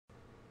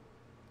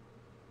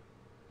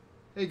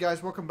Hey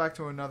guys, welcome back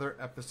to another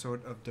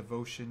episode of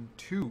Devotion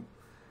 2.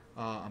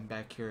 I'm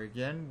back here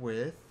again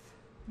with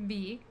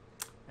B.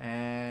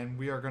 And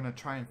we are going to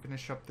try and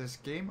finish up this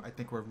game. I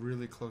think we're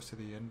really close to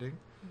the ending.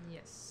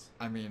 Yes.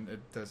 I mean, it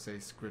does say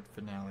script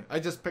finale. I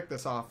just picked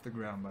this off the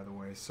ground, by the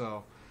way.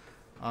 So,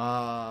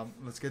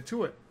 let's get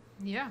to it.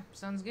 Yeah,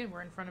 sounds good.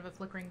 We're in front of a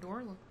flickering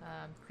door,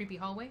 creepy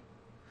hallway.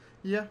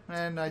 Yeah,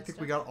 and I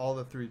think we got all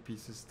the 3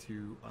 pieces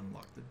to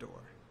unlock the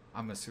door.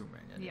 I'm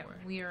assuming, anyway.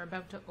 Yeah, we are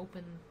about to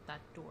open that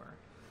door.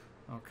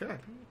 Okay.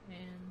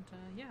 And,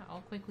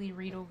 I'll quickly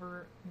read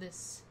over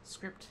this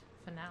script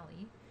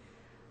finale.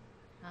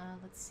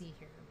 Let's see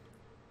here.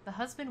 The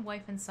husband,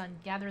 wife, and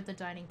son gather at the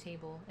dining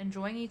table,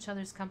 enjoying each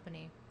other's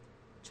company.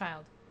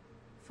 Child.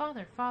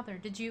 Father,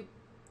 did you...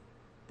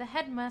 The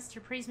headmaster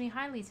praised me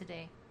highly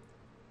today.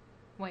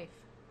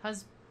 Wife.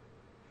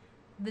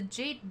 The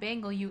jade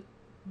bangle you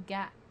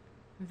got.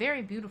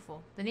 Very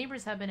beautiful. The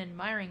neighbors have been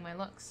admiring my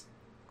looks.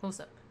 Close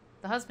up.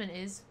 The husband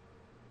is...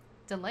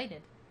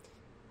 delighted.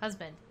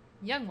 Husband.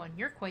 Young one,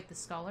 you're quite the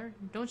scholar.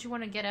 Don't you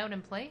want to get out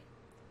and play?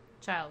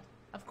 Child.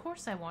 Of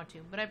course I want to,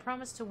 but I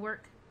promise to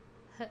work...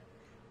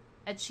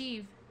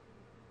 achieve...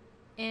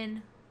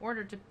 in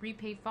order to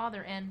repay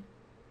father and...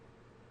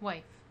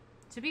 Wife.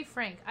 To be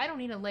frank, I don't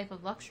need a life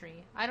of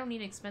luxury. I don't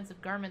need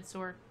expensive garments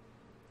or...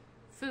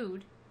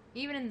 food.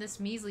 Even in this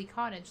measly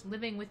cottage,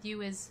 living with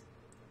you is...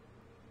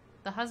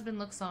 The husband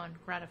looks on,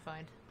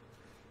 gratified.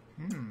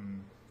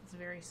 It's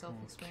very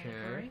self-explanatory.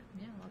 Okay.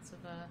 Yeah, lots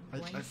of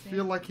blanks I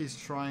feel like he's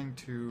trying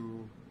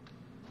to...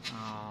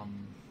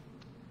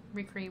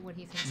 recreate what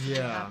he thinks is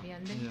a happy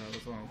ending. Yeah,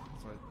 that's what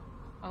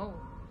Oh.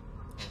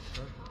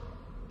 Okay.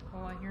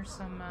 Oh, I hear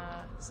some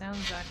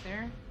sounds back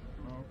there.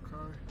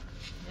 Okay.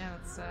 Yeah,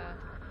 it's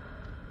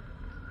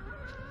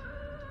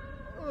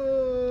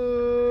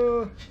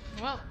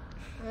well,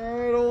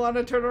 I don't want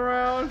to turn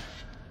around.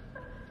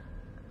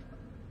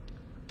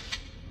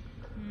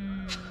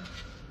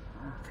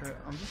 Okay,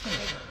 I'm just gonna...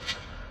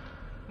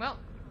 Well.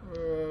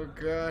 Oh,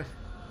 God.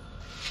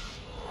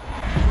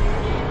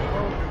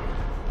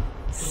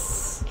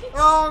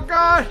 Oh,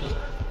 God!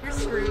 You're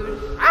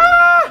screwed.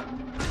 Ah!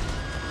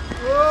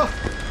 Oh,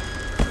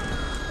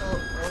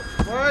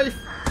 wife!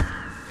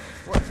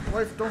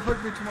 Wife, don't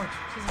hug me too much.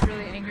 She's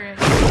really angry at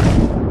you.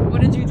 What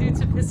did you do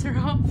to piss her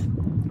off?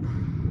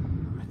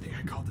 I think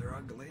I called her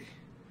ugly.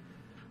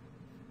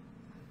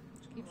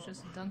 She keeps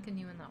just dunking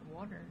you in that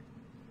water.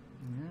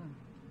 Yeah.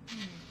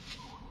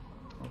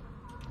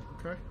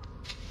 Okay.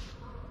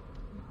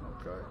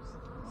 Okay.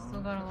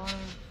 Still got a lot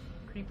of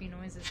creepy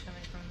noises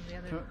coming from the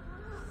other...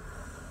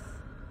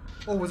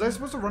 Oh, was I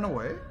supposed to run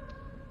away?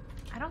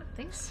 I don't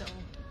think so.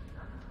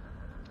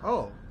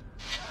 Oh.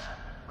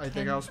 I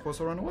think I was supposed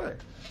to run away.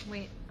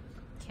 Wait,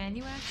 can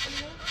you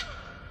actually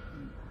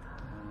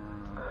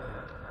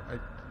go?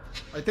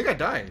 I think I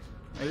died.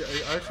 I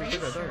actually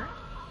think I died. Sure?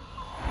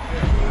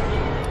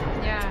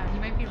 Yeah. Yeah, you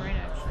might be right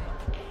actually.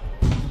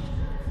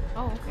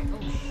 Oh, okay.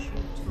 Oh, shoot.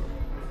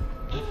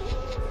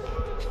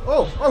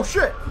 Oh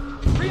shit!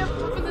 Hurry up,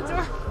 open the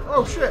door!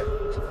 Oh shit!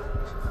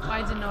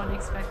 I did not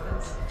expect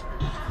this.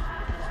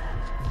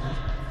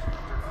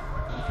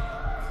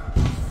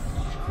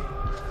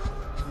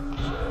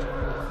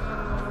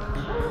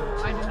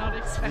 I did not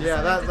expect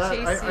someone to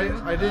chase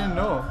you. I didn't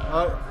know.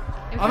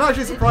 I'm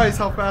actually surprised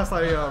how fast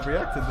I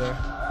reacted there.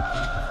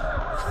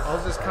 I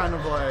was just kind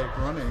of like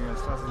running as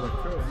fast as I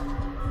could.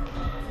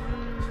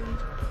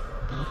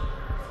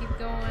 Keep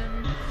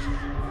going.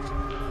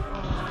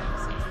 Oh, I'm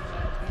such a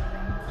bad feeling.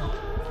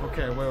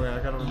 Okay, wait, I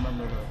gotta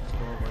remember the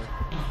doorway.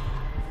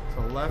 So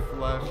left.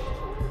 Okay,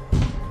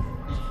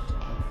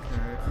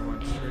 I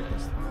went straight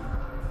this time.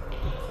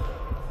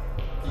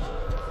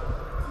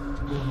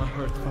 Oh, my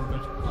heart's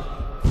pumping.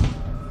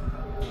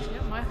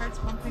 Yep, my heart's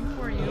pumping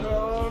for you.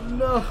 Oh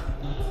no!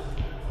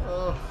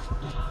 Oh.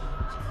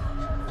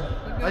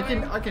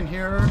 I can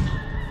hear her,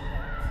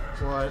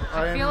 but I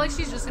feel like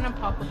she's just gonna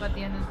pop up at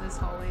the end of this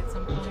hallway at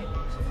some point.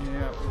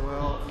 Yeah,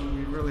 well,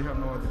 we really have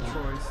no other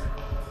choice.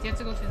 Do you have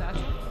to go through that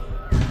door?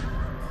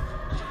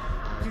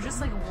 You're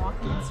just like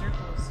walking in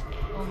circles.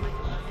 Oh my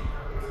god.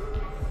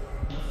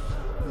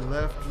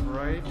 Left,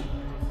 right.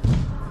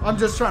 I'm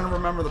just trying to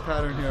remember the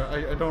pattern here.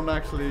 I don't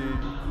actually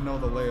know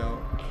the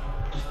layout.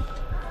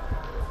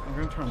 I'm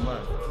gonna turn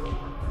left.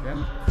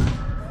 Again?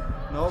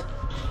 Nope.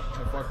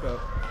 I fucked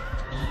up.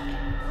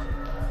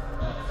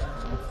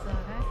 What the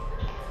heck?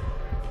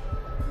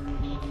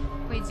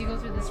 Wait, do you go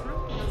through this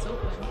room? That's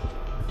open.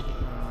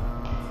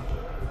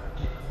 I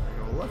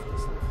go left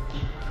this time.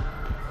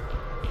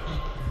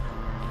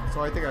 So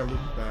I think I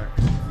looped back.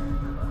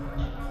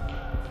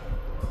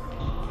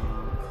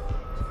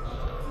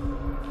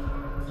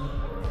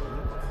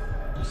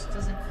 Just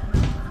doesn't.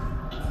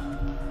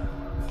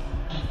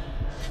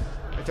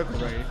 I took a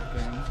right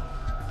again.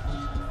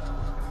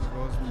 It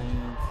goes me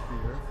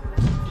here.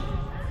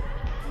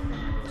 And I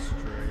go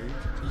straight.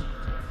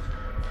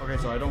 Okay,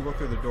 so I don't go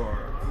through the door.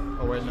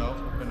 Oh wait, no.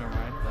 Okay, never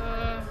mind.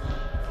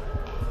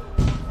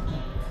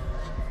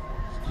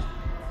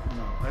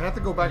 No, I have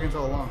to go back into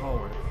the long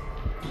hallway.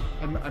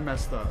 I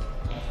messed up.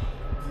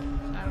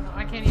 I don't know.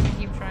 I can't even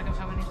keep track of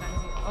how many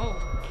times he. Oh!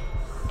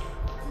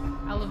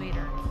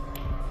 Elevator.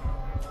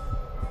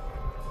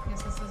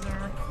 Guess this is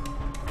our.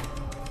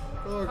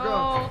 Oh, God.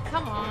 Oh,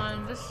 come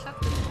on. Just shut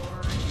the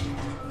door.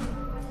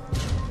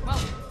 Well,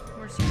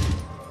 we're screwed.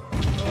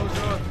 Oh,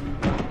 God.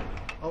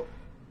 Oh,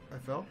 I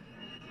fell?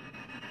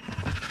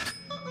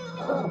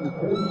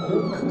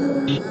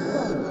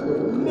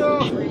 No!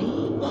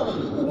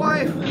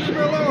 Wife, leave me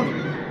alone!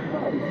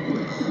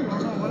 Oh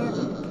no, what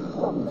happened?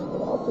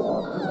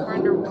 We're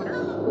underwater?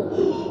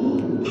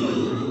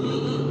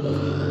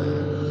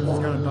 He's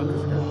gonna dunk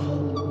us again.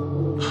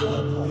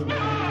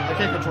 I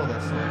can't control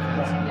this.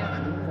 Yeah.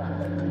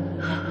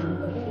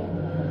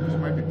 This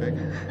might be big.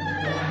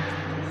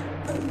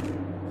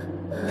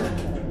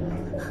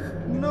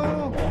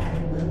 No!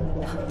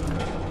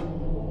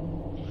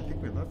 I think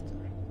we left her.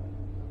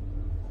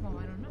 Well,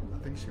 I don't know. I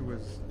think she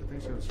was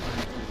trying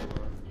to.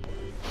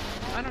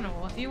 I don't know.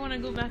 Well, if you want to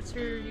go back to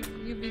her,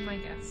 you be my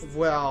guest.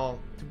 Well,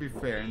 to be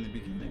fair, in the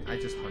beginning, I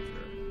just hugged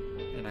her,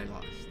 and I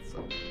lost.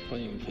 So. 欢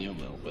迎朋友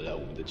们回来我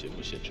们的节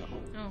目现场。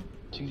Oh.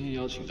 今天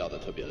邀请到的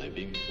特别来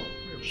宾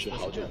是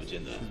好久不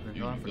见的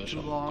粤语歌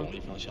手董丽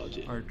芳小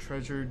姐。 Our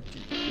treasured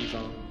丽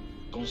芳，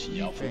恭喜你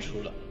要复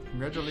出了。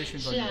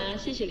 Congratulations on 是啊，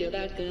谢谢刘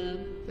大哥。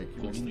 Thank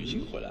you. 国民女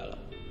星回来了，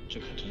这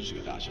可真是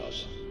个大消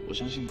息。我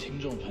相信听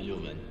众朋友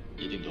们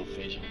一定都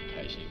非常的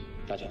开心，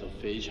大家都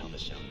非常的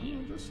想念。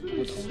不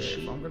过同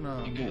时，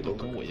应该也都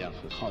跟我一样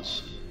很好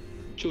奇，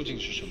究竟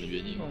是什么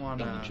原因让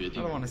你决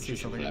定继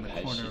续回来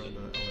拍戏？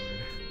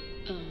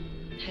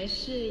还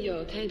是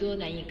有太多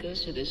难以割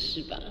舍的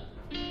事吧，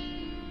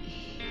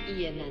一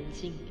言难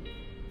尽。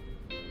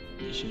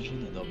你先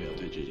生难道没有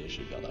对这件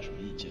事表达什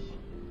么意见吗？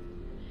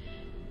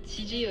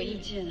岂止有意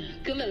见啊，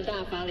根本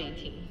大发雷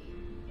霆。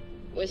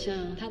我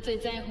想他最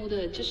在乎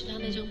的就是他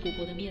那张薄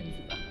薄的面子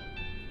吧。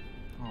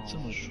这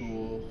么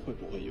说会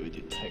不会有一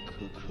点太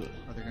苛刻了？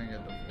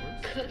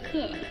苛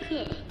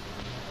刻。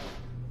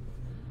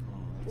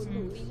我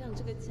努力让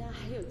这个家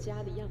还有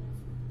家的样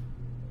子。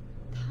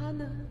 他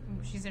呢？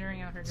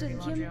整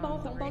天包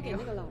红包给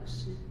那个老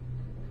师，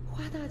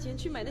花大钱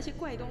去买那些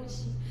怪东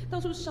西，到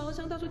处烧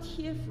香，到处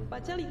贴符，把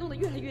家里弄得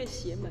越来越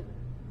邪门。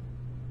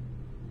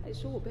还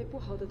说我被不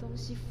好的东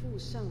西附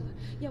上了，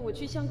要我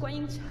去向观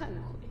音忏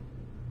悔。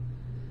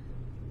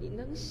你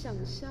能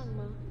想象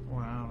吗？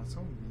 Wow,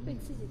 so mean. 被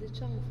自己的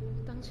丈夫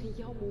当成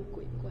妖魔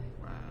鬼怪。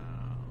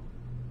Wow.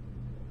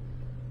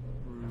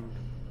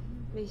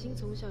 Rude. 美心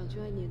从小就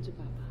爱黏着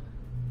爸爸。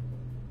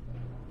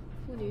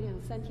 父女俩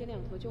3天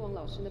2头就往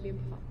老师那边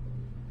跑，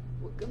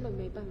我根本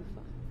没办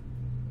法，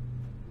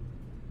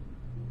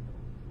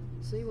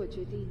所以我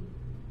决定，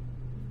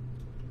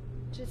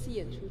这次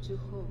演出之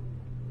后，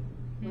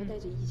我要带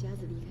着一家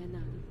子离开那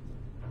里，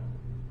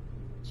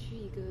去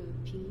一个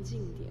平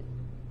静点、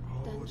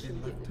单纯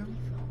点的地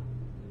方。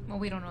 Well,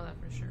 we don't know that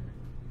for sure.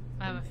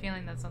 I have a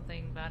feeling that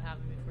something bad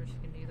happened before she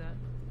can do that.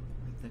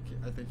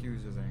 I think he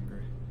was just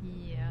angry.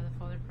 Yeah, the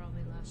father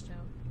probably lashed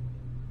out.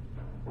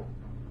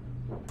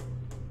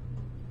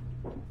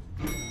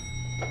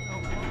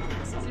 Oh,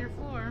 this is your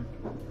floor.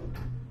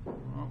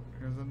 Oh,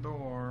 here's the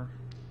door.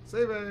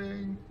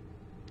 Saving!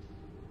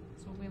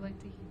 That's what we like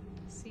to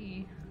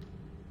see.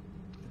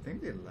 I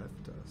think they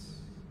left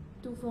us.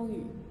 杜风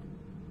雨，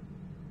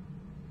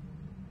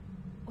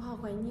我好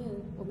怀念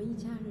我们一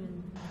家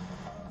人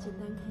简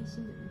单开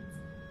心的日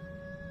子。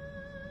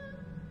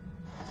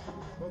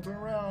 Don't turn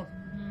around.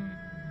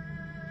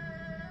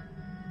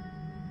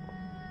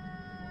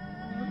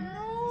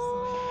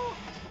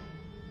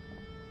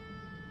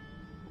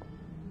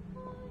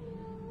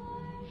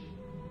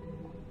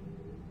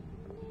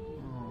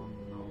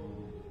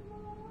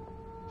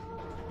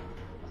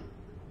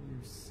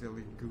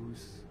 Silly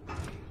goose.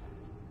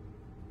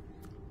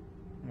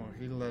 Well,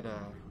 he let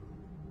a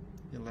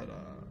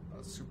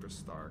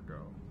superstar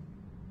go.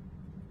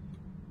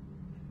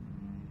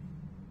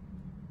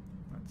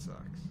 That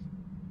sucks.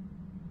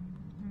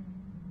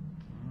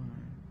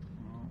 Alright,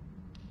 well.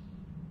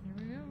 Here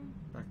we go.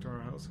 Back to our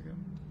house again?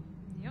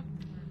 Yep,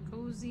 our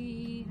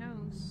cozy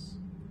house.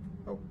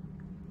 Oh,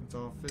 it's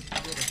all fit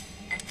together.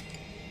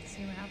 Let's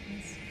see what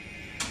happens.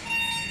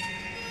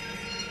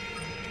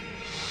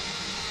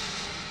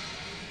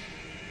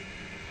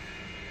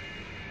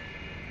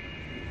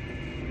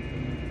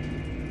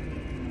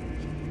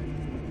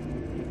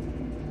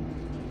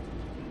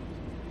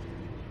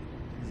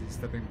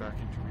 Stepping back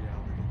into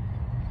reality.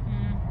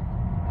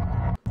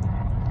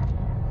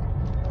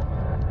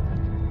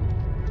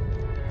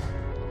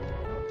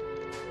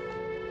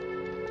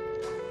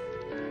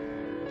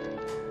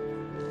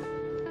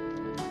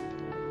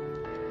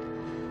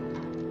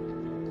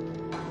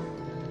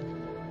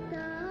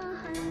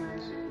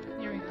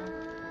 Here we go.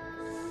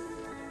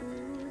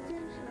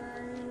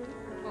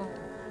 Oh.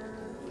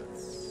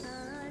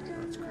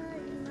 That's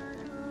creepy.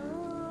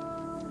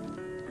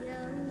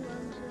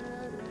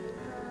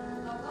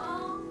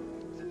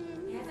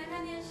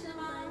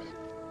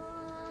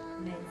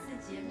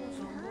 节目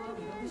重播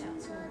你都不想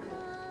错过，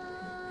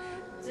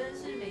真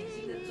是美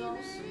心的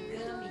忠实歌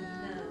迷呢。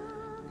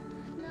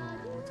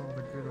Oh, it's all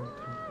the good old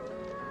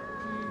times.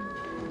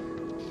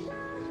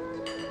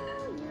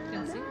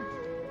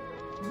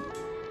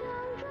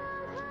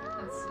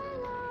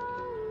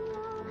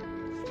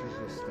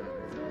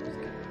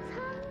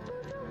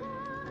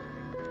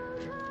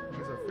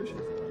 fishes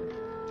there.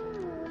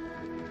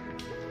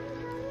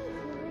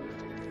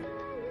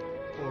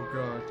 Oh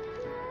god.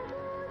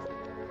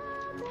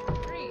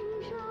 Great.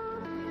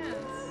 Yes.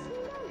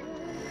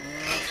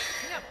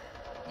 Yep.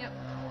 Yep.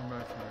 We're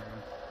back here.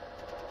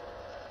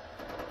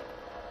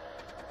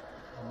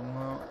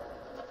 Well,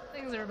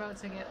 things are about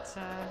to get.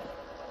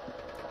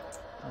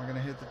 We're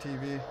gonna hit the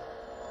TV.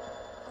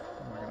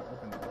 We're gonna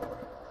open the door.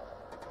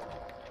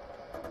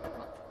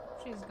 Oh,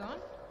 she's gone.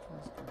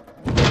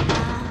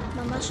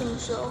 妈妈什么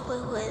时候会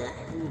回来？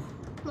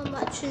妈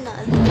妈去哪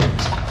里？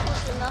我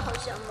真的好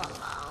想妈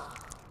妈哦。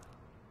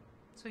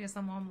So I guess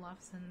the mom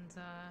left and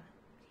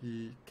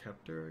he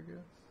kept her, I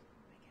guess.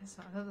 I guess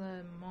so. I thought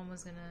the mom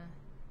was gonna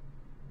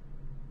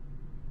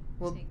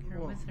take her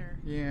well, with her.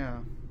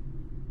 Yeah.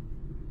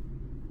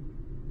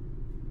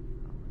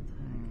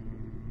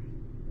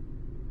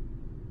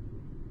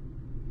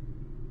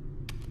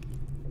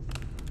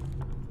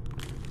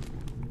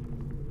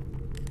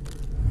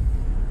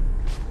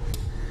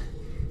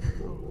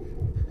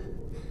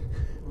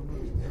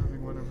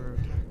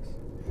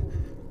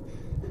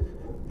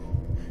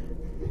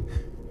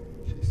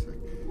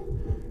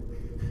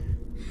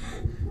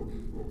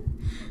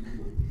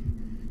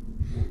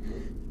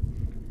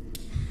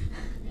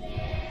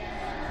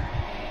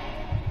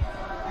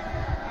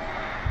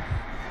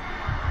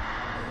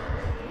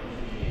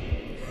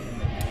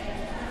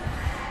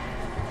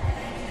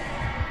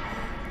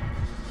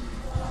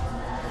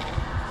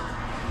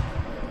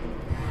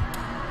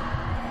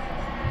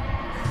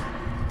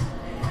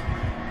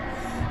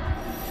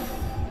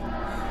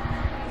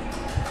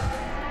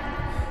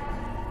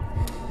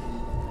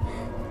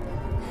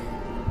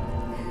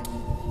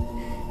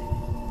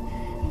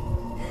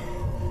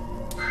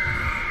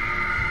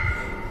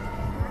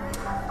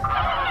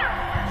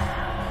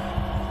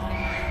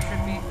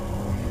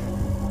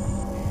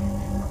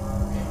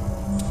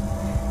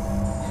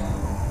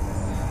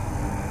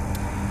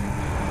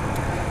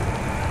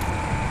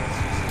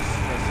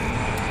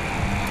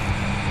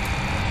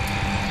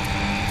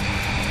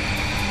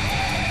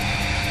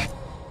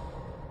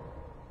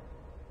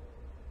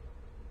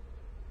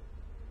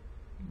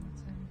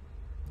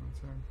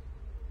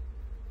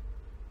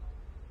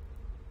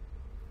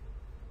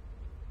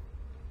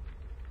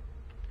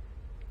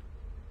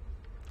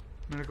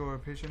 Medical or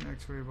patient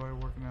X-ray body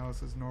work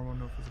analysis normal,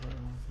 no physical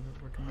analysis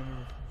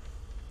recommended.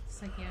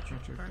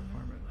 Psychiatric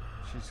department.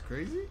 She's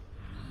crazy?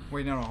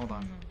 Wait, no, hold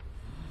on.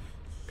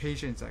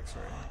 Patient's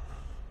X-ray.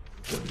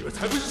 You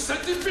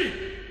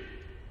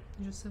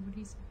just said what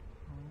he said.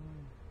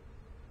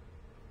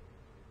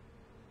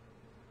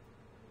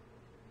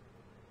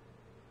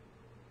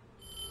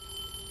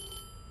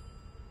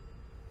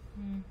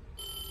 Hmm.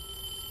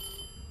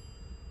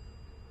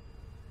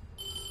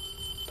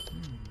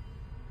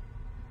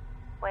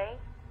 喂，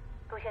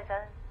杜先生，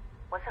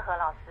我是何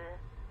老师。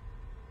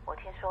我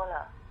听说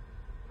了，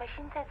美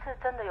心这次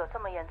真的有这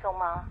么严重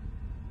吗？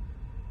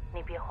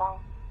你别慌，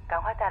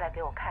赶快带来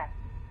给我看。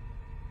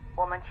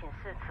我们请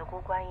示慈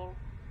姑观音，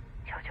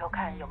求求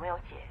看有没有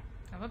解。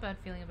I have a bad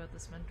feeling about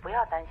this mentor. 不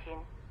要担心，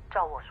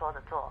照我说的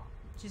做。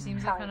 She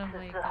seems 上 kind 一 of 次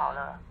like 治好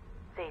了，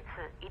这一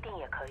次一定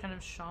也可以。 kind of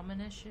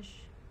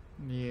shamanish-ish.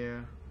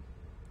 Yeah.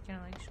 Kind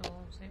of like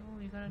she'll say, "Oh,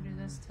 you gotta do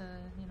this to,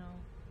 you know,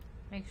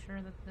 make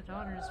sure that the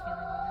daughter is feeling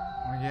better."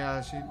 Oh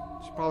yeah, she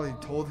probably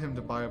told him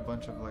to buy a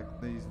bunch of like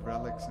these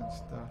relics and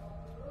stuff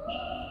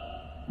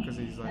because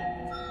he's like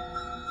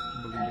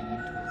believing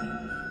into it.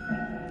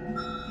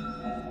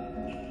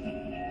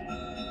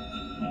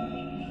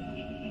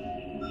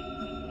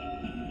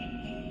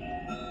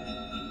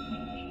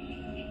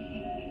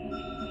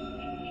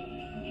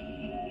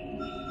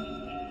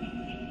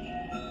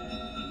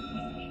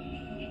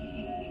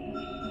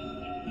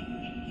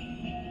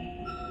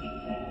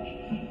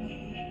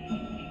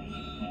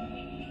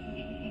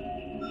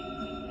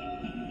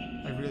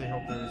 I really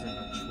hope there isn't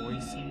a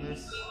choice in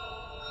this.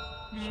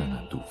 善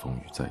男杜风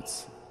雨在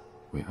此，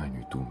为爱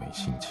女杜美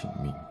心请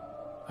命。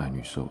爱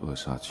女受恶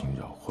煞侵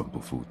扰，魂不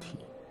附体，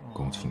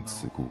恭请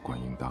慈姑观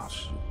音大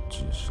士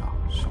治煞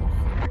收魂。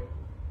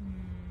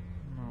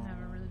I have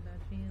a really bad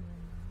feeling.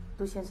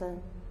 杜先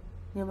生，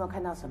你有没有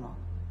看到什么？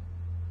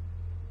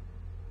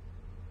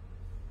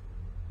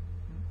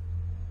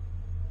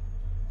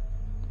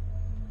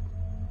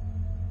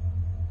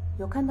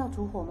有看到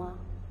烛火吗？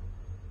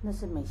那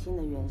是美心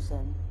的元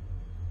神。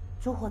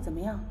烛火怎么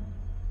样？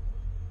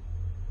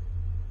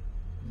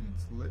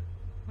 It's lit.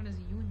 What is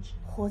Yuan Shin?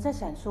 火在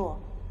闪烁，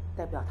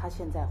代表他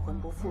现在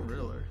魂不附 Oh, 体。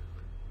 really?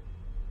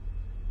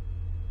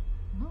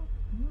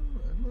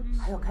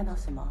 还有看到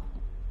什么？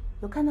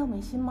有看到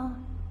美心吗？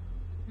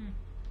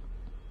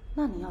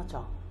那你要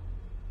找，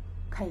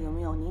看有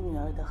没有你女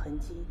儿的痕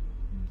迹，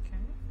 Okay.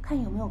 看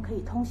有没有可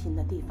以通行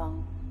的地方。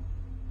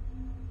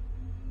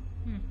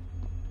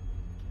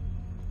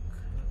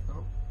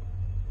 Oh,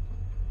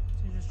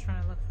 So you're just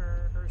trying to look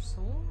for her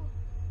soul?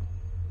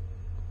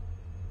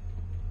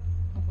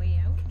 A way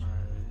out? can I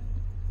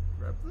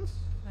grab this?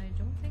 I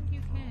don't think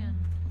you can.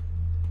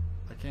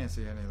 I can't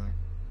see anything.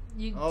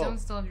 You Oh. don't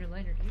still have your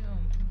lighter, do you? Oh,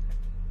 okay.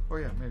 Oh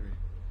yeah, maybe.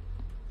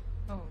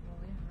 Oh,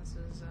 well, yeah, this is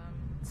is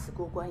慈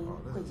姑观音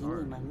会引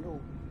你门路。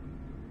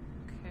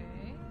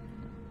Okay.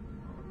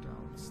 Oh,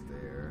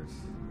 downstairs.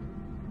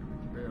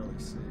 Barely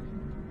see.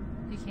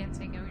 You can't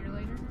take out your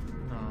lighter?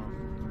 No,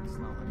 it's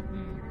not like.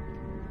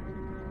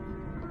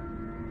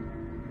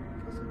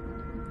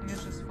 I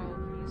guess just follow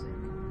the music.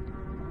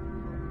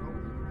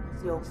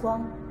 有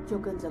光就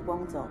跟着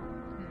光走，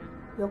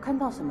有看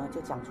到什么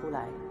就讲出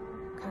来，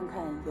看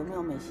看有没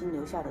有美心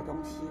留下的东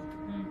西。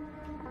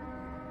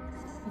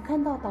你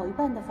看到倒一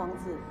半的房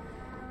子，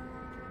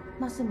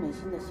那是美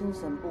心的心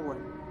神不稳，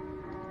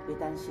别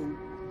担心，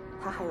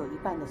她还有一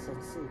半的神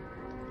识。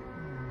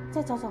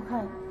再找找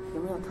看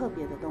有没有特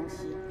别的东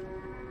西。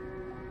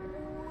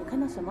你看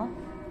到什么？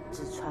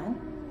纸船，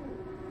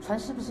船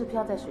是不是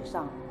飘在水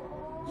上？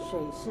水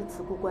是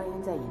慈姑观音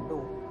在引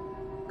路，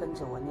跟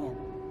着我念。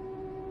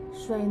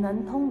水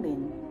能通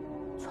灵，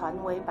船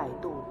为摆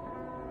渡，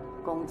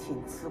恭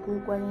请慈姑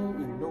观音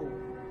引路。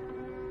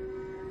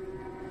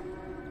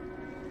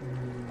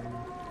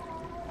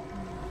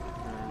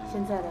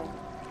现在呢？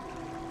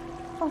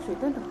放水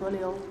灯的河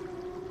流，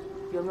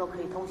有没有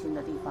可以通行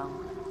的地方？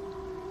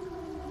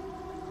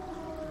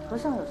河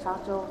上有沙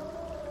洲，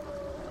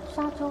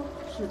沙洲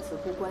是慈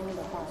姑观音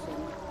的化身，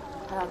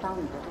她要当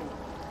你的路，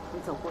你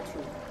走过去。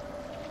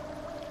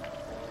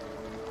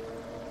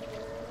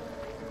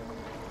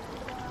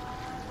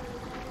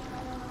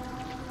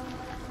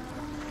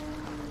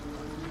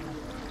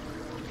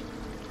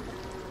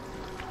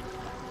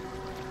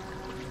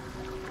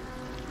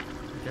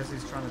I guess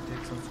he's trying to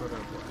take some sort of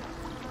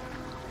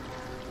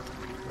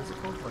what's it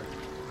called, like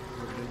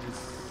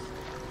religious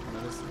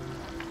medicine.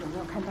 有没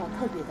有看到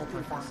特别的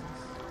地方？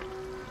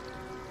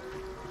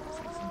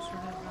 Some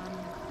sort of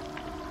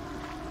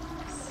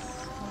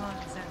not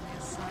exactly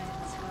a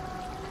science.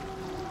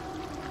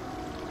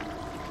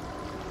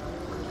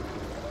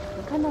 你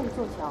看到一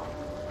座桥，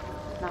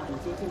那很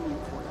接近冥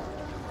府了。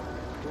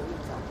留意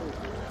脚步，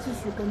继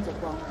续跟着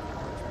光。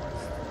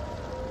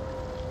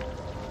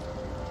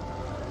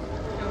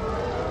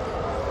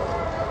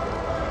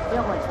不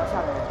要管桥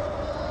下的人，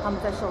他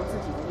们在受自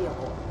己的业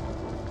火。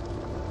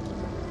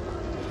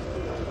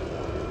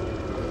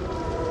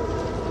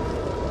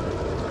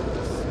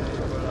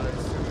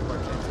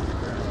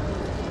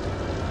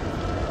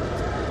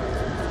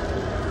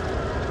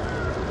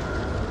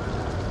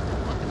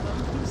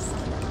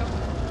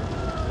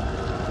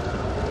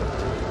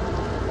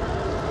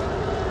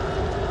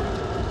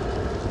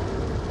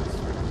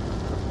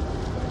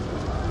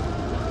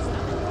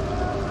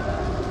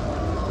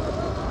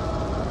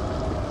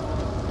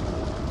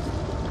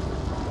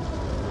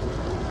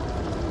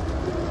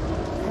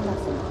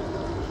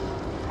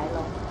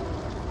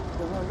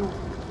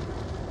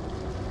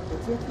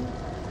阶梯，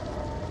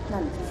那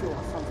你继续往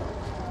上走，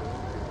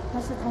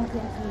那是通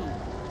天梯，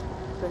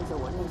跟着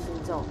我念心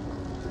咒，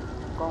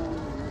恭迎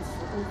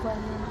慈姑观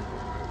音，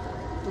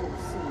度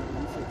世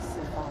理解四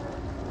方。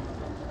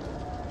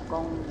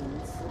恭迎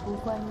慈姑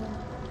观音，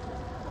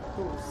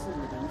度世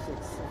理解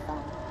四方。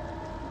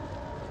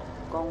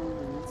恭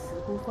迎慈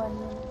姑观音。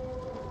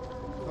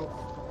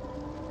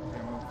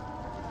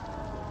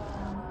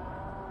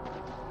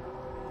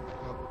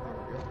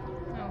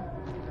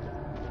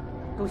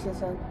杜先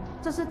生，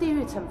这是地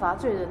狱惩罚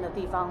罪人的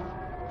地方，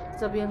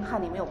这边和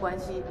你没有关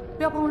系，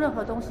不要碰任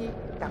何东西，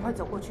赶快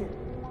走过去。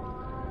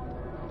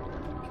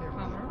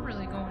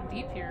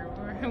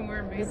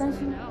别担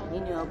心，你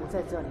女儿不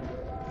在这里。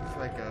It's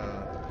like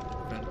a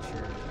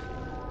venture.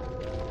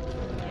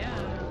 Yeah.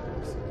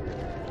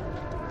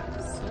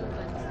 Soul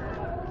venture.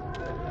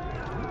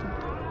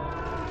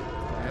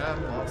 Yeah,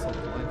 I'm also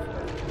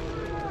blindfolded.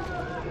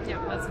 Yeah,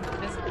 but that's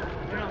invisible.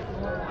 You're not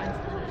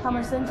blindfolded. 他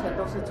们生前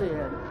都是罪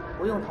人。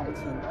不用同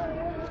情，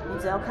你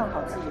只要看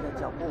好自己的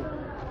脚步。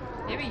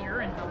Maybe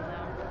you're in hell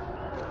now.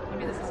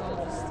 Maybe this is all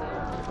just.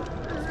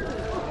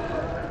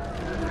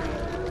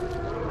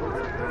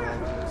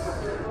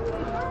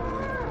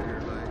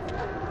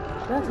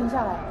 不要停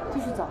下来，继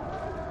续走。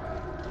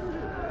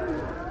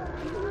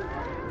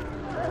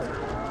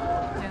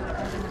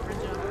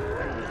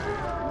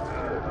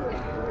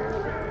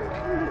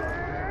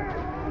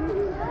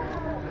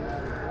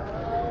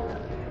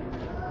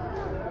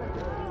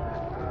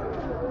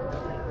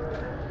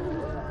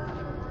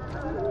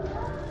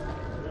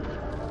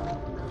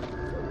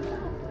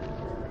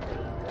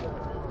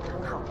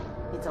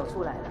走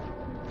出来了。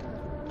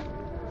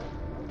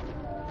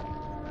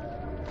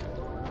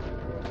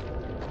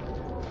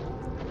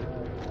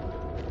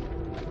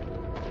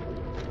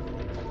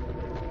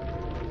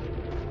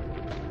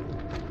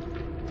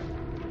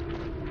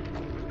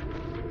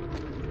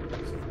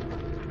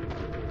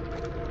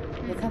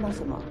你看到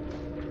什么？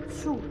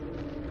树，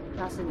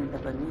那是你的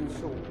本命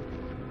树。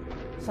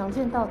想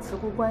见到慈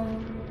姑观音，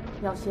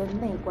要先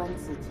内观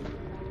自己，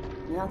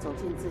你要走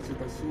进自己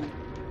的心。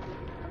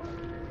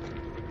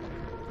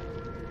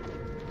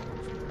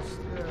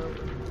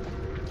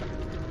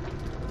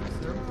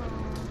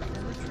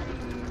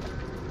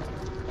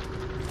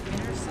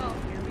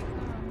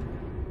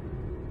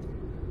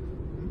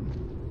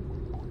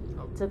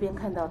这边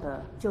看到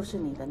的就是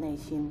你的内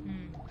心，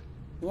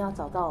你要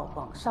找到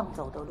往上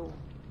走的路，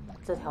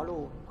这条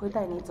路会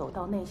带你走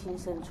到內心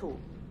深處。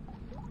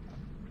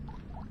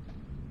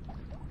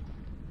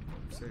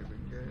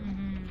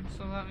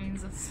So that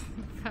means that's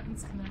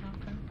gonna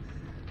happen.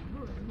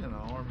 You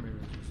know, or maybe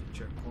it's just a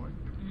checkpoint.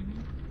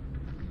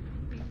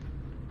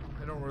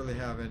 I don't really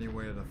have any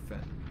way to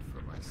fend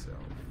for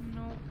myself.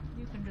 No,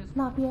 you can just.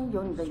 那边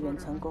有你的元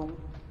成功，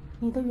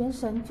你的元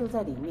神就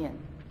在里面。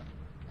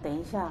等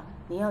一下，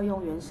你要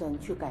用元神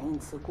去感应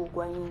慈姑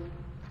观音。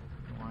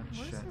What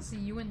is this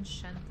Yuan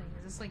Shen thing?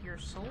 Is this like your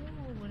soul?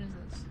 What is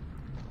this?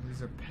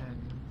 These are pen.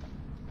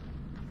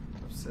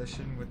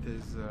 Obsession with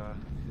his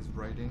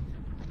writing.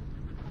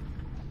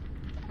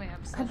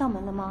 看到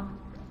门了吗？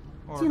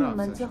进了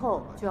门之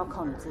后就要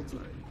靠你自己，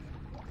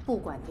不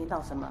管听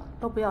到什么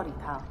都不要理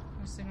他。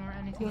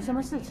有什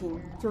么事情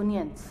就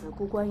念慈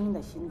姑观音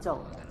的心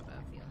咒。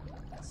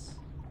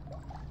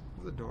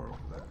There's a door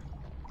over there.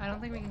 I don't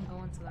think we can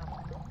go into that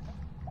one.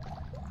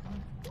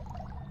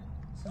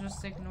 So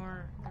just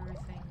ignore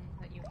everything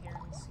that you hear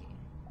and see.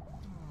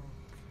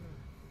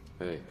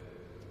 Hey.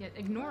 Yeah,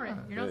 ignore it.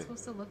 You're not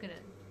supposed to look at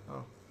it.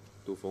 Oh.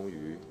 杜风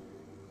雨。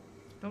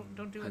Don't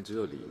do it. 看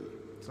这里。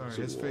Sorry,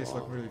 his face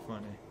looked really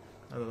funny.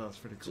 I thought that was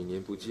pretty cool. 几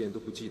年不见都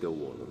不记得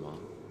我了吗？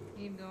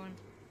 Keep going.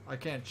 I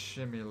can't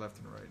shimmy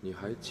left and right. 你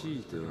还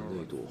记得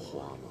那朵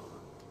花吗？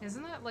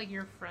 Isn't that like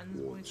your friend's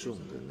voice or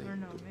something? Or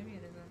no, maybe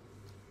it isn't.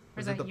 Or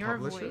is Is it that the your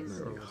publisher?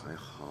 voice? 你还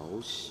好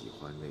喜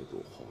欢那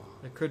朵花，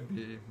 It could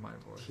be my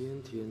voice.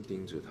 天天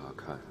盯着它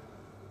看，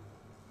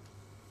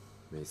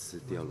每次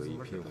掉了一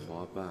片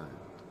花瓣，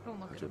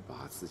他就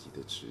拔自己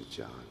的指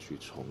甲去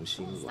重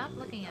新完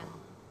美它。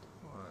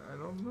I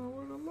don't know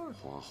where to look.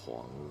 花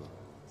黄了，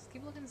 Just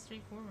keep looking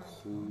straight forward.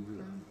 枯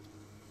了，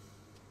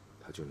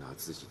他就拿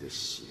自己的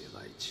血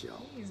来浇。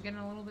 He's getting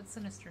a little bit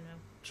sinister now.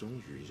 终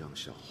于让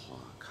小花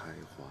开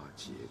花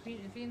结果。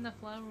 Feeding the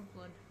flower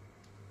blood.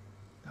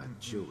 他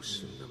就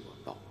是那么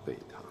宝贝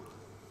它。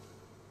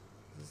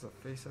 Is this a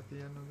face at the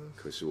end of this?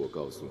 可是我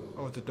告诉你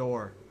Oh, it's a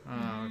door.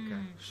 Ah,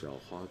 okay. 小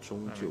花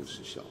终究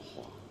是小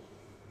花，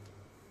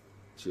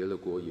结了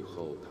果以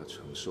后，它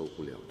承受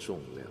不了重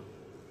量，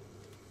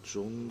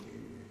终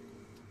于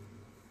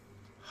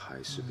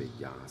还是被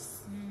压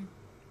死。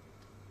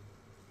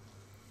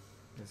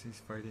Yes, he's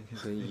fighting his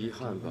很遗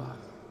憾吧？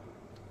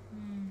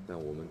但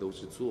我们都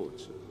是作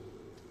者，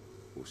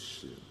不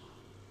是吗？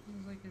 It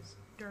was like his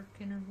dark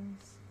inner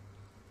voice.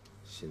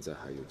 现在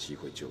还有机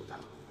会救他，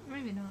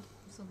 Maybe not.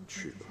 Still the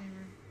去 trick 吧，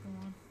 favor. Go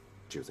on.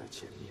 就在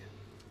前面，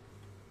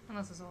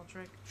 Unless it's all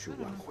trick. 去 I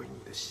don't 挽 know. 回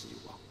你的希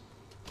望。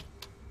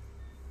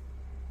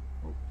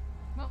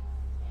 Well,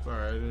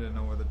 Sorry, I didn't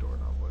know where the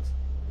doorknob was.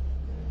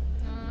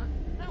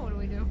 now what do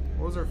we do?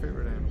 What was our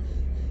favorite animal?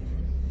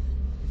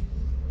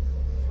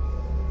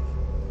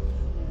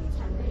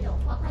 场面有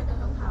画拍得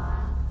很好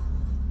啊。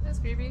 That's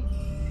creepy.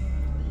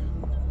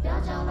 不要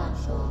这样乱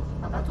说，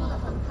爸爸做得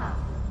很好，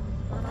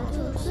爸爸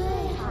做得最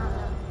好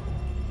了。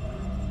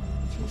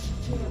全世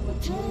界我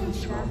最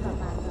喜欢爸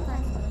爸了。不管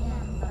怎么样，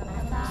爸爸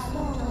的发动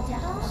都家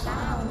很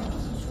大，我们一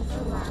起出去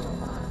玩。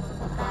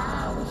爸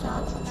爸，我想要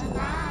出去玩，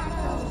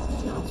带我出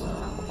去好不好？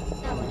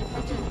带我离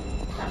开这里，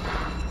爸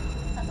爸。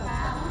爸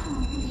爸，为什么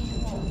不理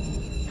我？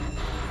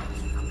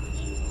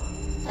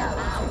带我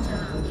出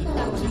去，带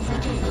我离开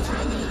这里，求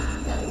你。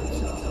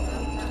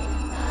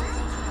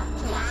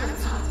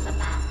爸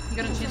爸。 You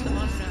gotta change the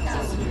mantra.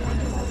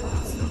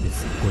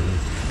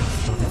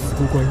 慈姑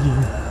观音。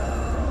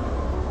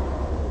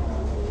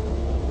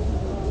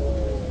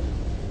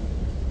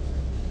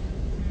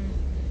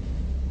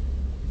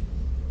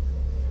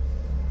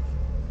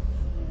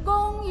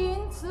恭迎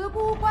慈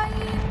姑观音，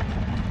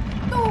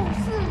度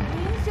世明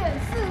显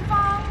四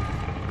方。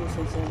陆先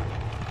生，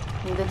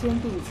你的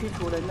坚定驱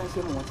除了那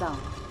些魔障，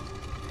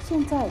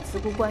现在慈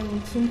姑观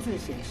音亲自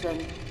显身，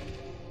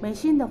美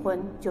心的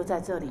魂就在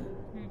这里。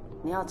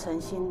你要诚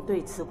心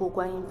对慈姑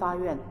观音发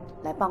愿，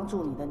来帮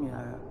助你的女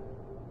儿。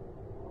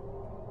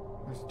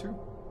 There's two.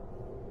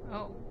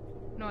 Oh.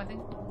 No, I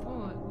think.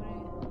 Oh,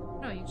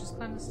 no, you just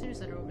climb the stairs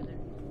that are over there.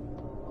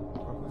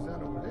 What was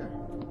that over there?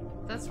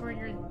 That's where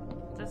you're.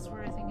 That's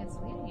where I think it's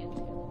leading it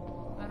to.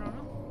 I don't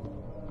know.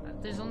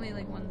 There's only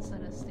like one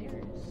set of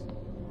stairs.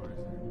 Why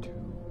is there two?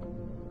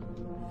 I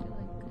feel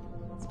like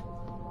it's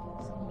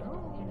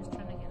you're just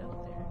trying to get up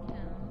there.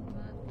 Yeah,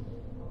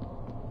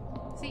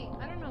 but see,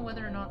 I don't know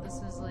whether or not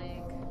this is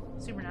like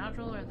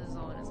supernatural or this is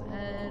all in his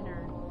head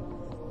or.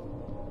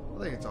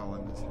 I think it's all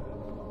in his head.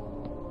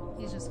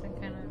 He's just been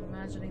kind of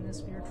imagining the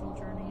spiritual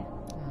journey.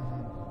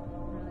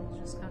 Really, he's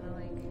just kind of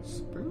like.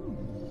 Spoon.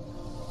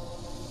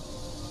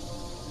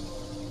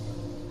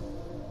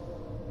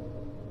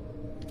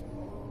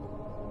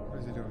 What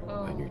is he doing?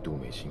 爱女杜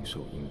美心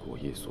受因果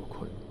业所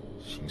困，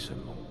心神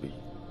蒙蔽。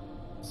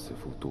慈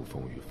父杜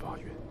风雨发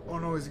愿， Oh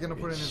no, is he gonna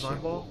put in his 显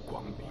eyeball? 我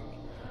光明，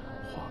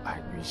化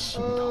爱女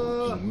心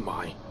头阴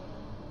霾。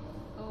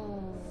 Oh.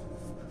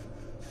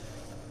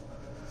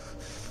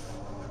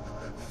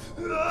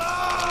 He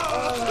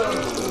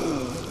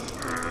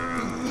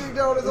digged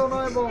out his own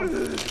eyeball.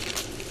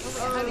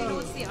 How do you know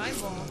it's the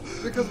eyeball?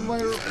 Because my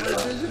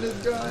vision is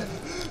gone.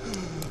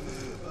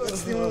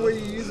 That's the only way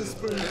you use a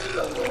spoon. Oh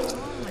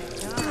my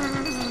god.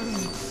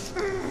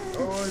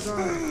 Oh, it's on.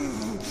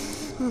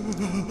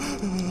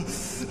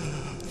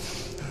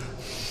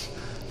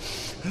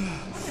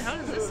 How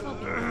does this help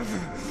you?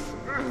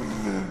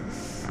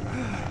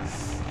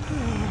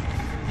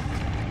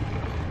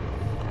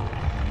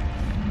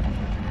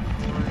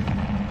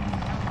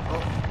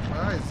 Oh, my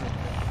eyes.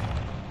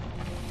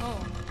 Oh.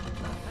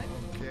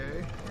 Okay.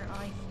 Your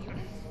eye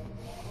healed?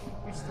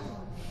 You're still...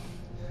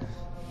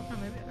 Oh,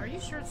 maybe... Are you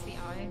sure it's the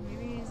eye?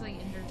 Maybe he's like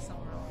injured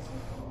somewhere else.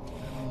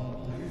 I mean,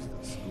 you used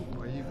the scoop.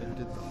 I even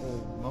did the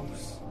whole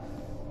mouse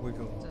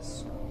wiggle. The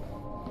scoop?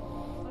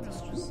 I thought it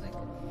was just like...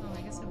 Oh,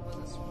 I guess it was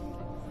a scoop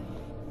type of thing.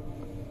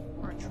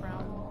 Or a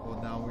trowel. Well,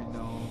 now we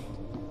know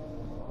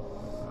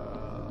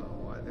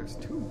why there's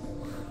two.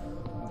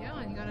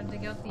 Yeah, you gotta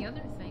dig out the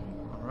other thing.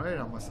 Alright,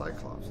 I'm a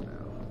Cyclops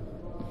now.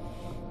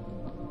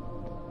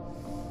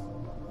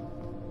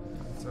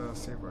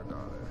 Let's save our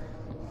daughter.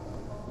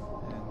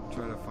 And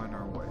try to find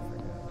our wife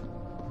again.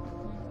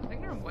 I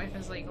think our wife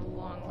is like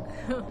long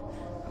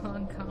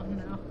gone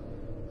now.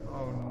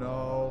 Oh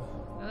no.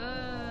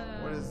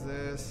 What is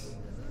this?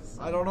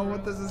 I don't know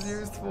what this is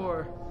used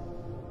for.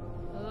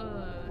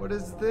 What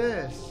is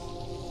this?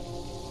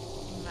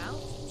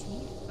 Mouth?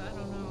 Teeth? I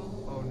don't know.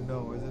 Oh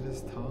no, is it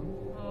his tongue?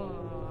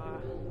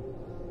 Oh.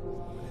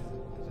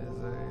 It is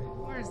a...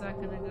 Where is that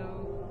gonna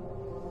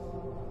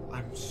go?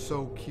 I'm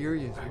so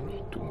curious. 爱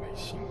女杜美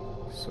心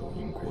受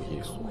英国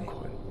夜所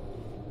困，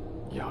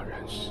哑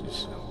然失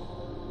声。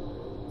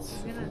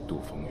此夫杜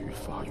风于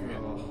法院，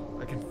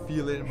 I can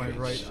feel it in my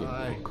right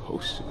eye. 口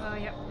舌，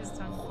 yeah, his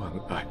tongue.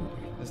 还爱女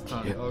His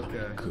tongue, 天 okay.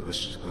 涯割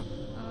舍。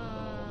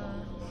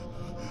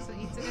 So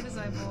he took out his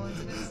eyeball, he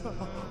took out his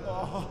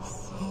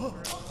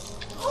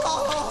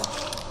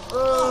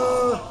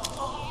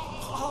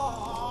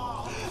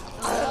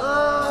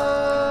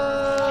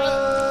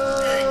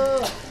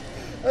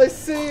I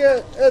see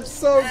it! It's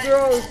so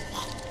gross!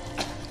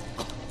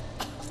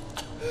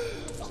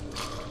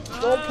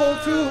 Don't pull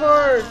too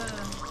hard!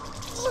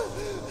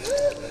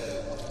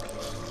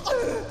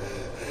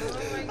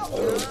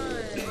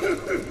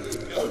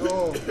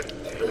 Oh.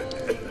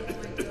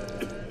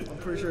 I'm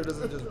pretty sure it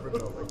doesn't just rip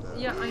out like that.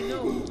 Yeah, I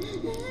know.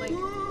 Like,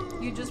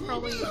 you just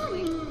probably,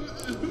 like,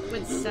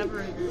 would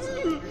sever it or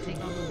something, or take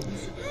off a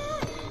piece of it.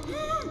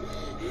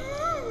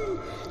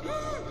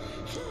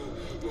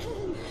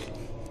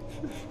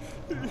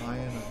 An eye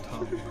and a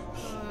tongue.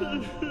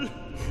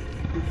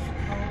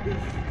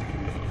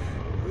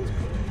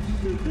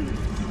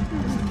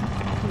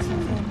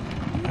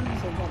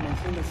 现在美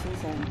心的心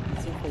神已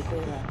经回归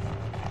了。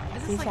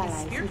接下来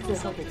是最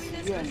后的祈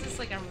愿，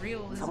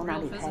从哪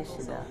里开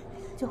始的，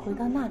就回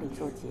到那里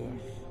做结。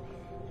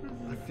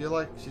I feel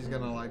like she's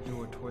gonna like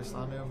do a twist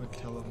on him and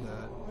tell him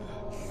that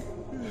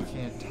he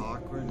can't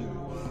talk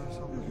anymore or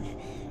something.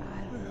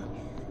 I don't know.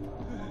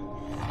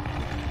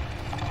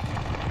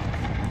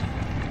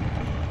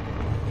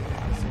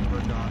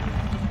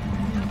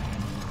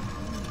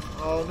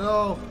 Oh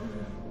no!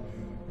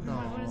 No.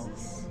 What is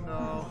this?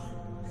 No.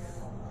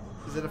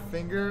 Is it a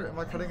finger? Am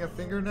I cutting a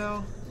finger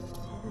now?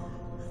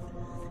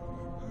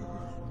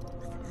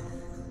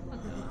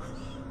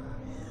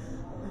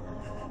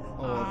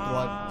 Oh,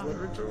 a blood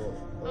ritual.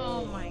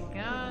 Oh my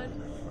god.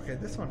 Okay,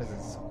 this one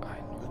isn't so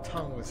bad. The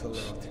tongue was a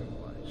little too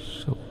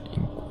much. 受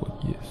英国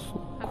夜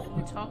所 How can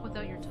you talk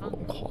without your 疯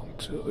tongue? 狂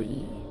者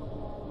矣，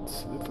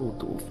此夫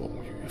独奉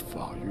于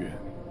法院，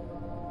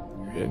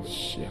愿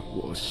陷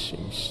我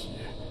心血，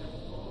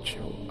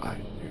求爱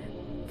女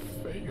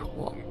飞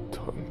黄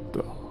腾达。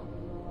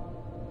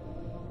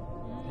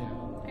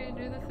 Okay,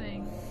 do the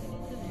thing you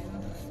need to do.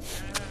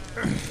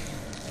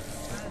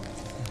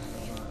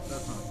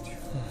 That's not too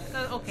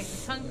Okay, the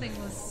tongue thing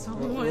was so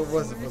What much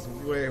was it? worse Was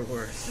way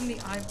worse. than the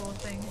eyeball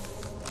thing.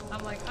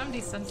 I'm like, I'm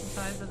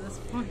desensitized at this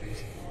point.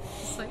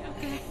 It's like,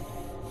 okay,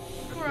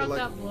 pour out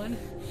that blood. I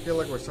feel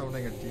like we're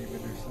summoning a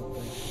demon or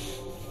something.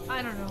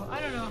 I don't know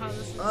how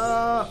this is.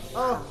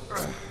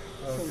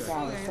现在 Okay,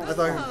 算 that's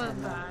thought- not that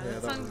bad. Yeah, The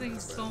that tongue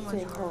thing's so much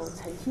最后 worse.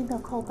 诚心的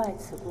叩拜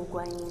慈姑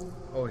观音，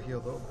 Oh, it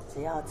healed up.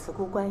 只要慈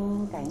姑观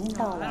音感应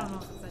到 I don't 了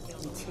know，if it's that deal.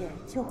 一切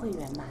就会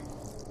圆满。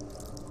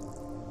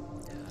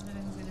 Yeah,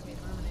 everything's gonna be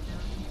ruined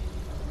now.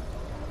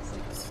 It's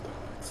like,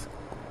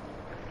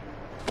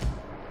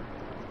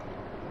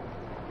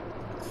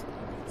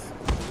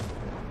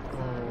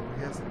 Oh,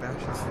 he has to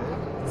bash his head?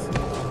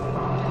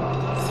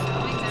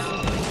 coming down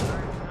really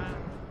hard.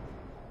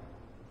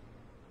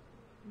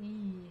 Wow.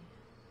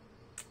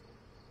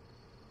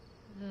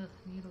 Ugh,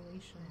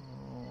 mutilation.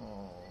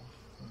 Oh,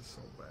 that's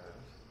so bad.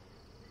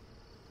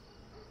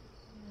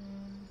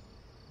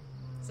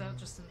 Is that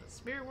just in the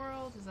spirit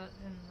world? Is that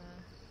in the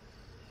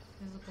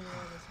physical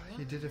world as well?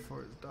 He did it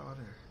for his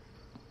daughter.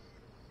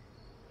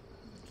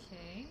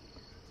 Okay.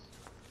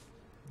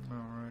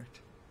 Alright.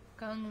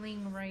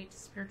 Gunling Rite,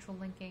 spiritual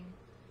linking.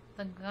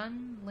 The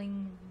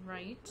Gunling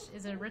Rite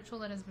is a ritual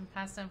that has been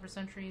passed down for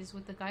centuries.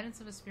 With the guidance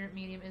of a spirit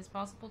medium, it is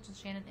possible to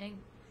chant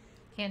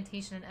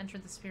incantation and enter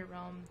the spirit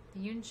realm.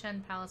 The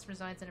Yunchen Palace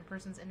resides in a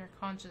person's inner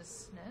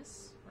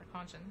consciousness, or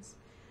conscience.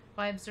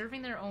 By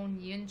observing their own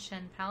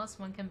Yunchen Palace,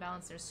 one can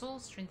balance their soul,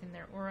 strengthen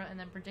their aura, and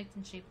then predict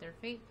and shape their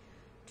fate.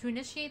 To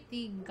initiate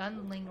the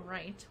Gunling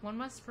Rite, one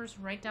must first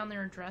write down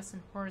their address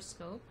and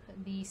horoscope.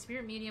 The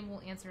spirit medium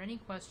will answer any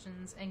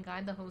questions and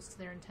guide the host to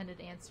their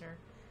intended answer.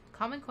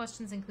 Common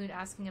questions include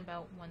asking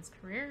about one's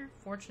career,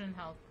 fortune, and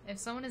health. If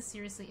someone is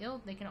seriously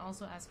ill, they can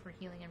also ask for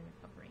healing and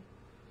recovery.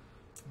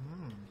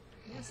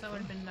 Yes, that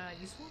would have been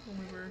useful when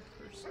we were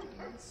first doing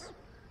this.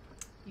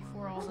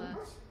 Before all the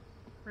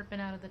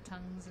ripping out of the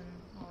tongues and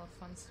all the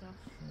fun stuff.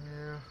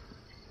 Yeah.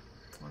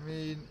 I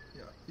mean,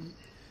 yeah,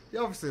 he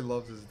obviously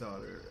loves his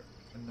daughter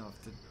enough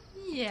to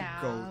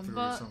go through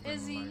but something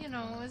is he, like you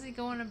know, that. is he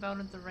going about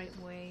it the right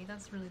way?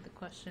 That's really the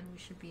question we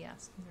should be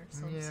asking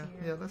ourselves here.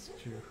 Yeah, that's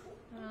true.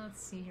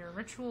 Let's see here.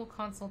 Ritual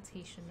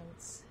consultation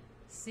notes.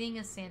 Seeing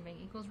a sandbank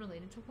equals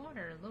related to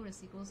water.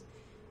 Lotus equals...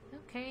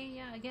 Okay,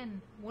 yeah,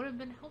 again, would have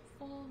been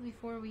helpful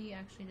before we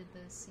actually did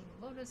this. Seeing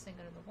a lotus and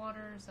go to the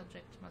water.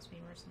 Subject must be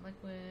immersed in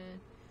liquid.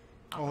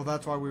 Oh,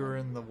 that's why we were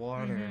in the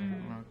water.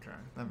 Okay,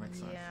 that makes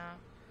sense. Yeah.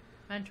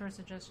 Mentor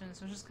suggestions.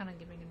 So just kind of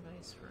giving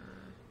advice for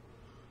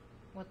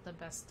what the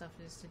best stuff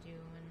is to do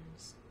and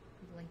just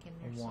linking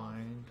yourself.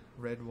 Wine.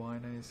 Red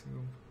wine, I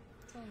assume.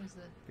 It's always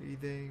the...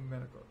 Bathing,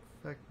 medical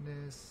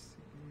effectiveness.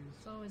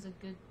 It's always a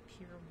good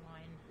pure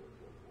wine.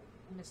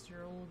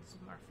 Mr. Old's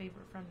our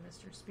favorite friend,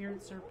 Mr.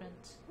 Spirit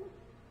Serpent. You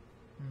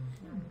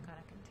know, kind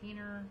of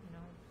container, you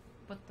know,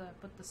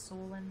 put the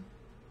soul in.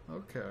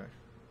 Okay.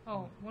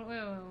 Oh, wait,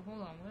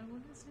 hold on.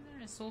 What is it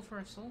there? A soul for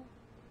a soul?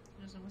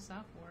 What's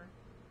that for?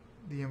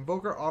 The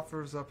invoker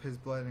offers up his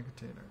blood in a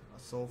container. A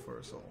soul for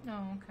a soul.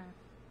 Oh,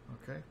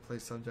 okay. Okay.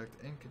 Place subject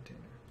in container.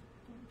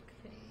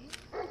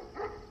 Okay.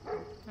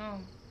 Oh.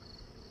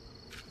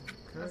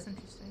 Okay. That's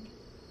interesting.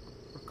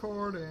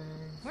 Recording.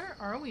 Where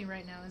are we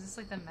right now? Is this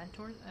like the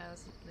mentor's?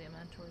 This is the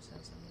mentor's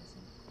house, I'm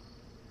guessing.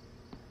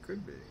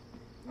 Could be.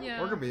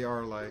 Yeah. Or could be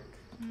our like.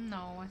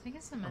 No, I think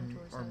it's the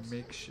mentor's our house.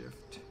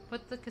 makeshift.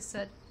 Put the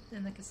cassette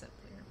in the cassette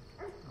player.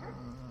 That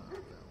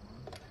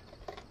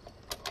one.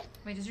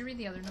 Wait, did you read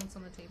the other notes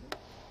on the table?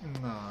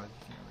 No, I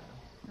can't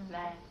read them.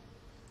 来，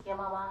叶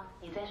妈妈，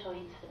你再说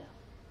一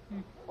次。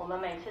我们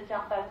每次这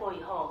样拜过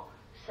以后，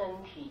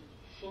身体、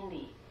心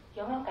理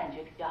有没有感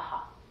觉比较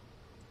好？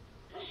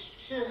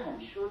是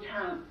很舒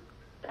畅，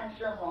但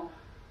是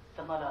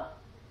怎么了？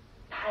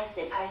拍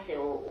谁，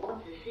我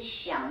只是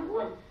想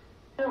问，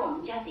对我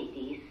们家弟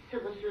弟是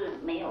不是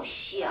没有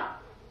效？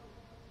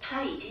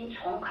他已经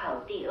重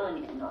考第2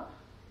年了，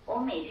我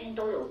每天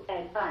都有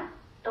在办，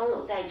都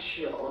有在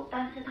求，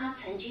但是他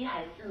成绩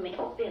还是没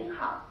有变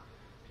好，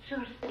是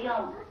不是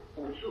要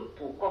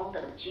补功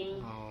的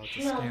经？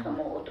需要什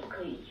么我都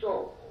可以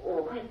做，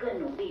我会更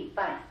努力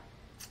办。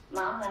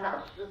麻烦老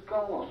师跟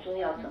我说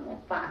要怎么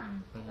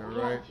办。不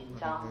要紧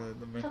张，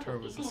这个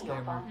一定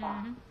有方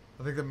法。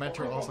I think the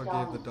mentor also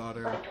gave the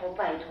daughter.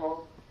 拜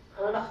托，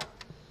何老。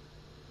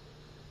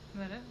Is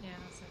that it? Yeah,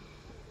 that's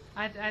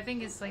it. I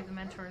think it's like the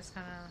mentor is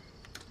kind of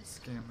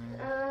scamming.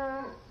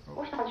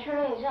 我想确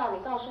认一下，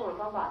你告诉我的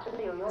方法真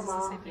的有用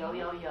吗？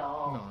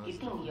有，一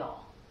定有。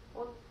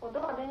我都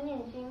有在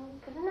念经，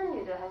可是那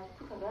女的还是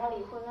不肯跟他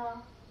离婚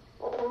啊。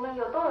我们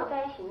都有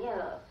在一起念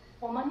了。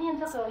我们念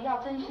这个要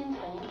真心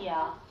诚意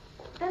啊。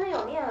真的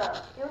有念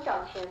了，有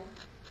缴钱。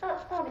那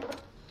到底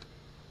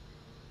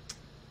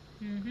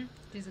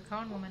？She's a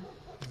con woman.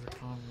 She's a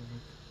con woman.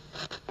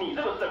 你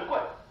这个神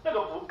棍，那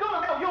个符根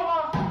本没有用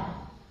啊！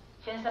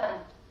先生，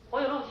我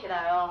有录起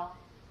来哦。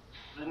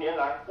10年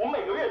来，我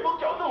每个月都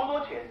缴这么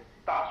多钱，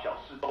大小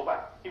事都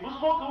办。你不是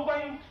说植物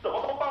观音什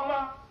么都帮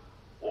吗？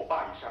我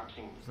爸也相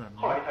信你，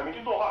后来才没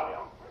去做化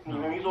疗。你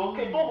明明说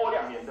可以多活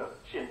2年的，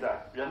现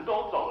在人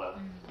都走了，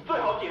最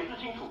好解释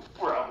清楚，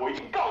不然我一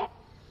定告。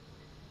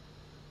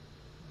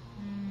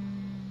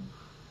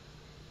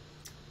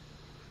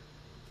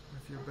I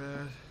feel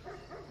bad.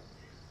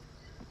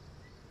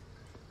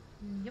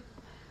 Yep.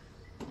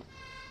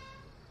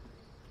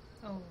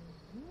 Oh,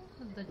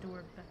 the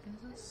door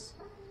beckons us.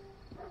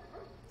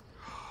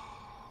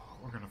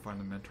 We're gonna find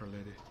the mentor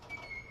lady.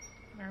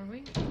 Are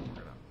we?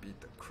 We're gonna beat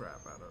the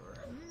crap out of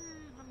her.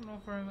 I don't know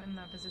if we're in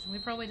that position. We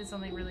probably did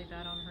something really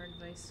bad on her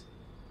advice.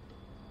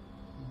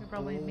 We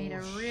probably made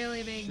a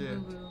really big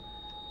boo-boo.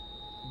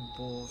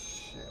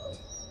 Bullshit.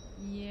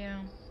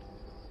 Yeah.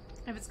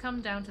 If it's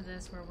come down to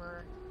this, where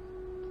we're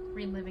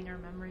reliving our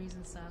memories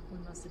and stuff, we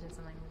must have did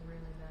something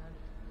really bad.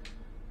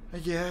 I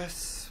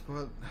guess,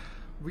 but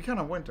we kind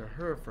of went to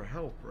her for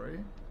help,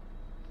 right?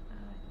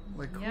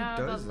 Like, yeah,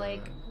 who does but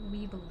like, that?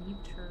 we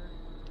believed her.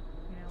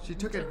 You know, she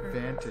took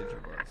advantage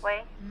of us.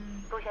 喂，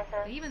杜先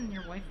生。 Even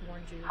your wife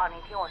warned you. 好，你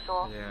听我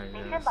说，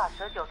你先把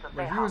蛇酒准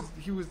备好。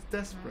 He was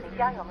desperate. 你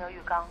家有没有浴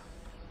缸？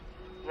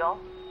有。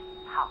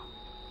好，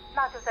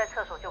那就在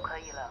厕所就可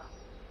以了。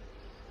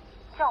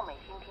叫美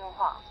心听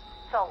话，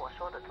照我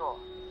说的做，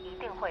一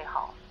定会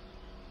好。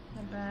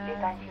别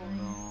担心，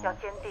要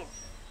坚定，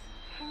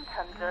心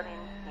诚则灵，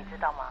你知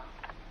道吗？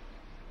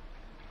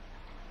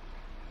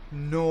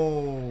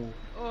 No.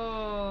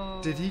 Oh.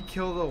 Did he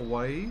kill the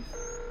wife?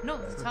 No,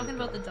 he's talking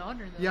about the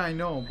daughter though. Yeah, I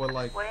know, but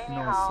like, you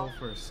know, it's soul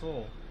for a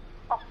soul.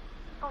 哦，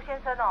杜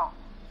先生哦，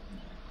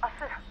啊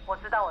是，我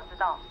知道。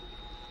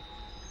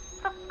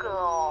这个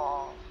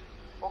哦，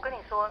我跟你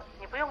说，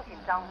你不用紧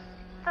张，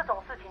这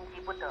种事情急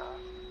不得。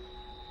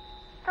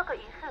这个仪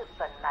式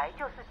本来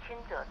就是轻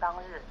者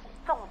当日，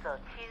重者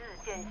7日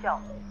见效。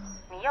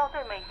你要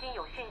对美心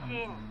有信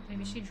心。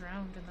Maybe she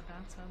drowned in the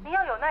bathtub. 你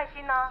要有耐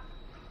心啊，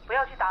不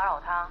要去打扰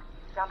她，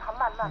让她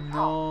慢慢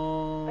泡，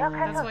不要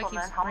开厕所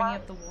门，好吗？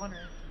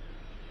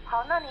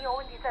好，那你有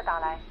问题再打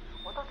来，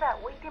我都在，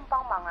我一定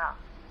帮忙啊。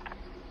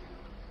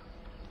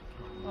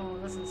Oh,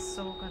 this is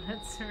so good,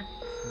 sir.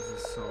 This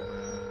is so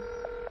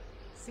bad.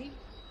 See?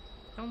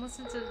 Don't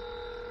listen to...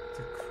 It's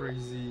a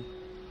crazy...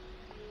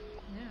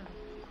 Yeah.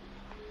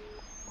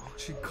 Oh,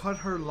 she cut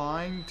her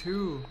line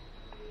too.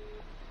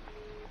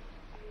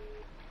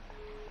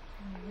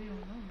 Oh, we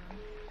don't know that.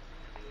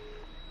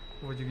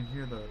 Well, you can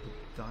hear the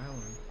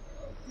dialing.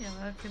 Yeah,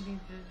 that could be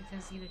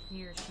because either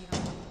he or she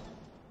hung up.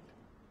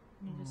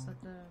 And you just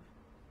let the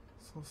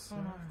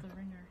phone off the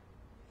ringer.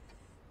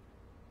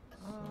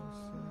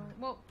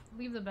 Well,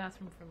 leave the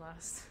bathroom for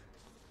last.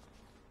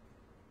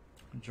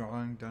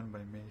 Drawing done by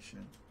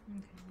Mason.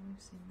 Okay, we've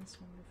seen this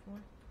one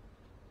before.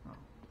 Oh.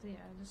 So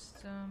yeah,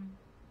 just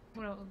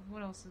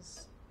what else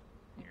is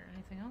here?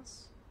 Anything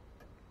else?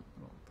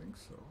 I don't think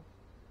so.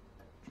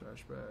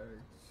 Trash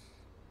bags.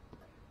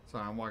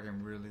 Sorry, I'm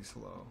walking really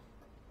slow.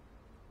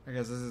 I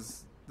guess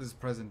this is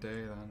present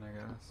day then, I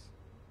guess.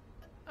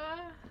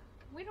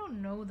 We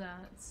don't know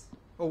that.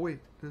 Oh wait,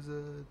 there's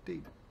a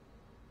date.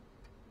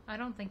 I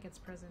don't think it's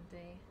present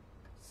day.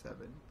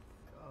 7th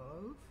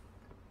of?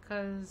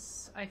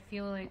 Because I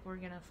feel like we're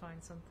gonna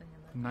find something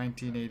in that.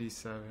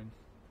 1987.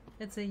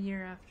 It's a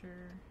year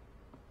after.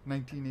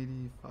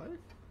 1985?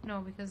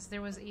 No, because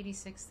there was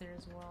 86 there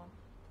as well.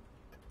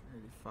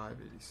 85,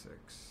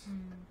 86.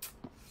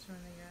 So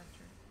in the year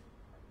after.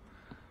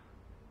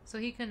 So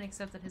he couldn't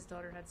accept that his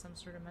daughter had some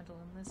sort of mental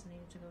illness and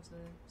needed to go to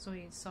so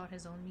he sought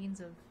his own means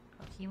of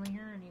healing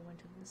her, and he went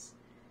to this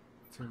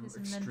his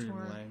extreme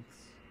mentor.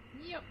 lengths.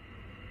 Yep.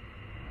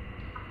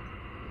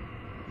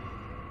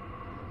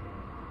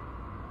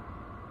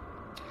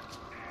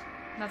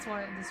 That's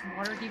why this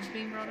water keeps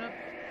being brought up.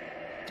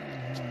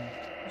 I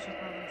should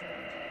probably drink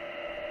it.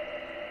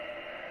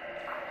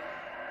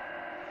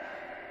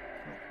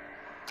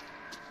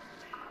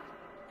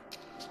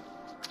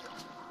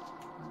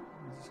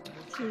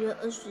 10月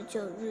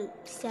29日，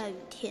下雨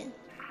天，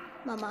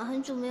妈妈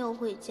很久没有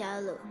回家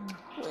了，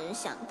我很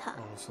想她。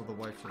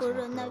我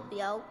忍耐不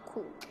要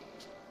哭，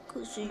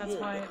可是越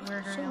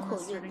忍，胸口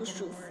越不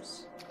舒服。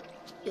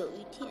有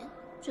一天，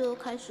就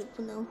开始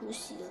不能呼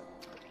吸了。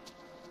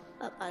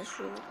爸爸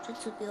说这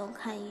次不用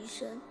看医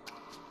生，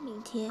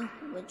明天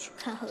我们去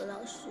看何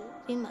老师，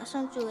并马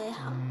上就会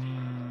好。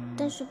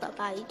但是爸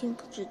爸一定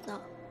不知道，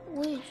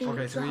我已经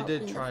有治好病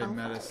的方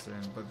法了。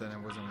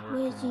我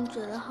已经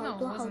折了好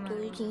多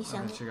郁金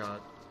香了，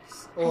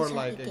还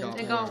差一点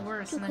点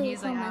就可以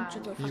放满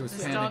整个房子。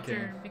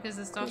可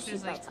是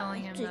爸爸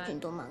最近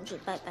都忙着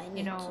拜拜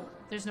念经，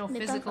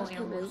没办法陪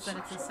我一起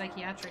去。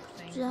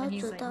只要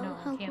折到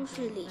和故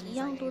事里一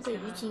样多的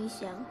郁金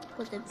香，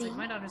我的病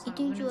一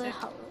定就会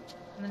好了。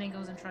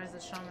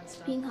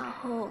病好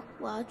后，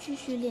我要继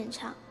续练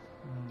唱，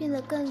变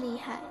得更厉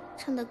害，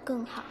唱得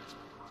更好。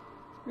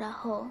然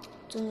后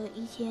总有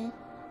一天，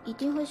一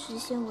定会实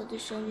现我的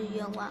生日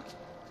愿望，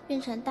变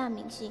成大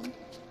明星，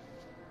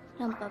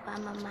让爸爸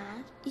妈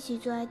妈一起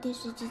坐在电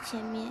视机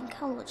前面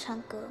看我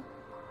唱歌，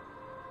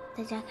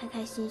大家开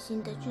开心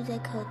心的聚在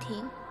客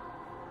厅。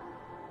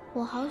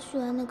我好喜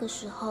欢那个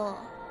时候。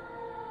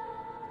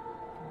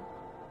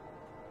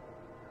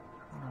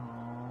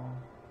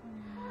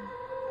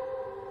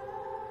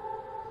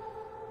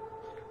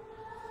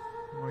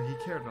Well, he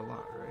cared a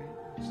lot, right?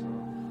 So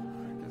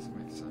I guess it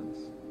makes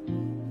sense.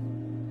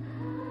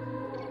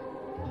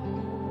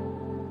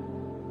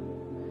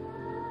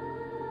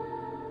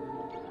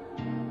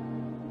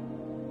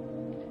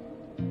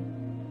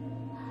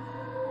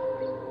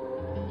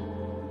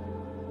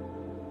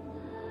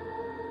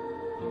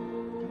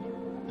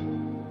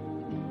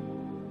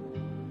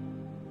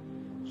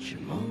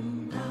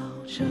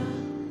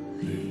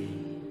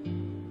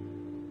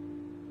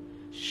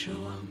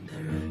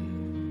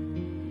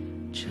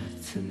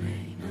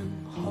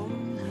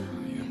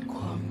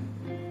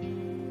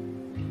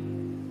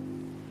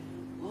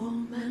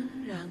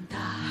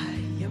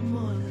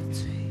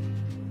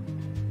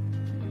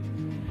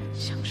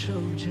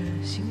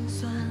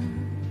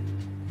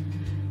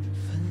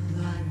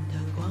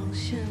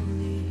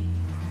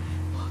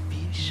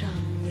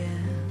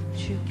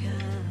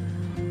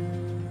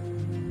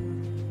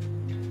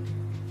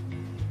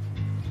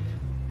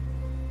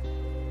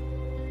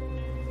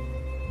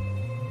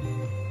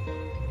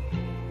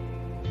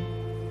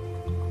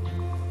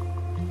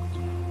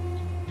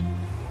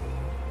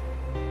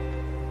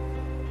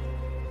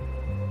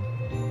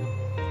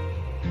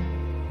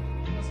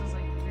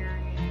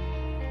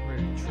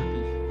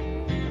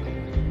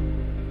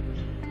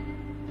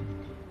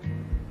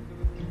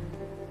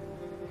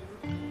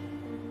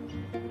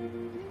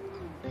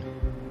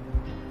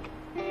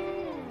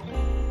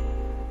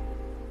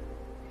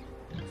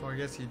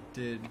 guess he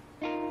did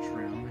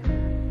drown her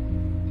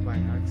by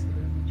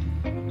accident.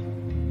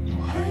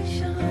 我还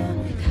想和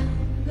你看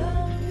了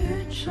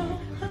宇宙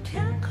和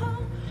天空，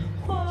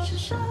或是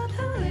沙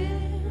滩里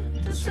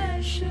的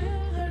碎石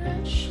和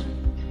人生。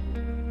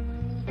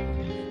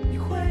你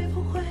会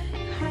不会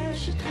还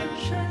是坦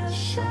率地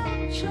笑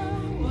着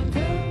我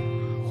的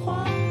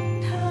荒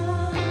唐？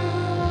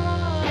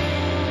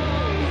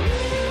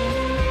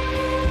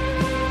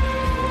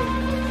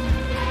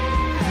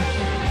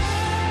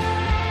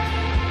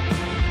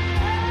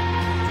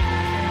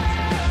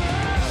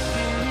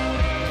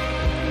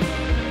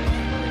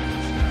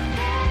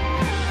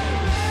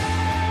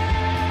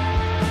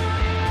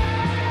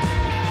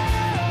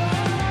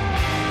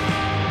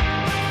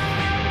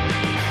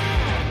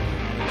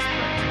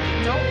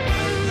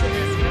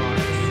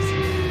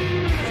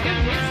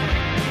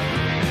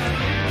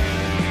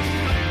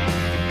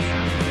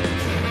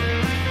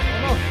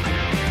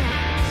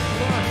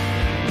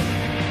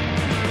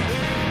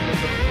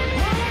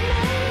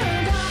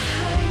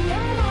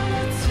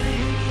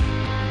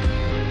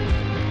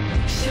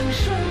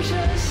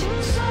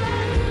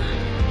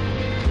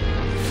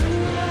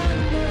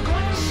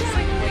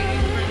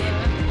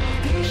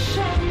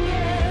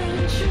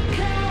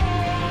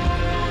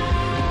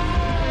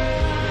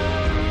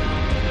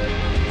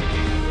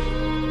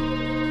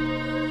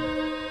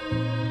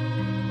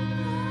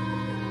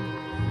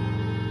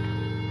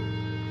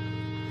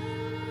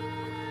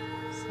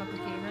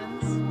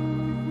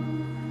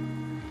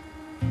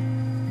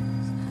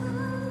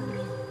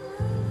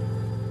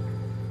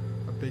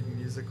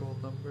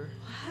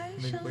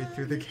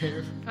 Through the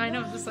game. I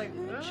know, just like,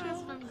 what's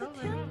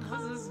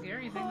this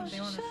scary thing that they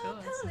want to show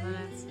us? And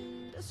then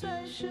it's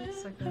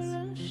like this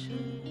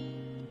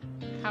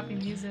happy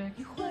music.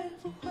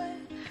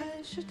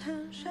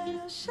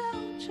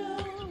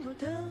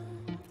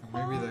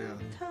 Maybe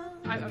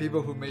the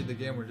people who made the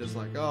game were just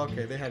like, oh,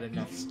 okay, they had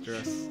enough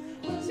stress.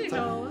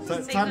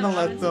 Time to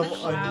let them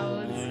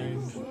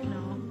unwind.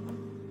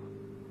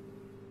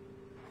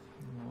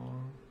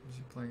 Was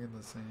he playing in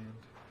the sand?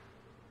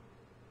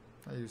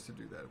 I used to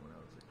do that when I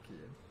was a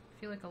kid.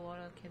 I feel like a lot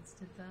of kids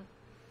did that.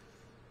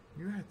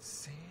 You had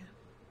sand?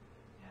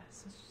 Yeah,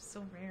 it's just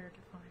so rare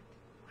to find.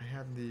 I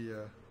had the,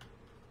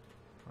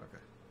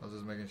 okay. I was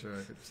just making sure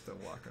I could still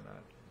walk or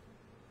not.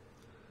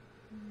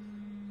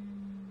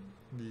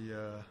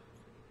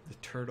 The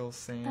turtle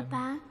sand. 爸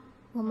爸，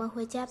我们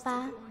回家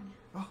吧。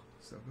 Oh,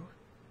 still going.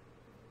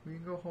 We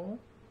can go home?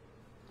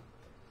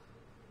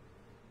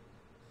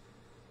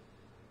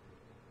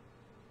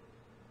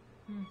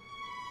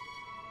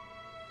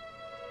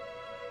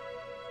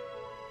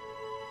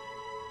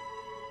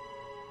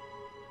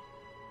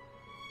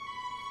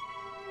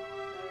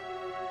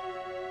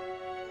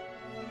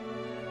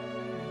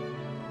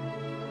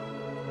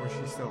 Was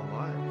she still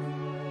alive?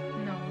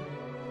 No.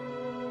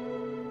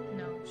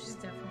 No, she's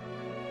definitely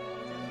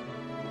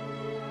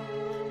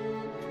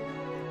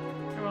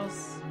or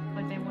else,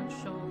 like, they wouldn't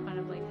show kind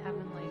of like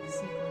heaven-like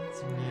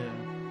sequence. Right? Yeah.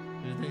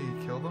 Do you think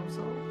he killed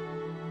himself?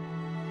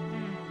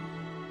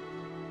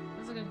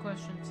 That's a good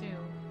question too.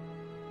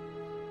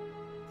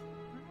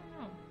 I don't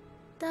know.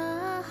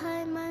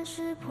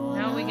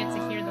 Now we get to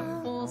hear the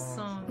full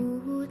song.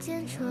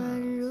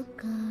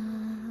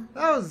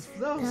 That was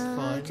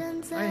fun.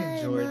 I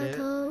enjoyed it.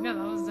 Yeah,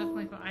 that was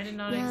definitely fun. I did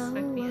not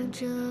expect the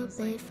ending.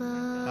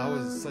 That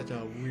was such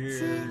a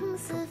weird,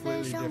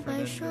 completely different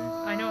ending.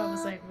 I know, I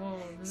was like, whoa,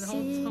 the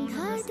whole tone of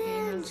this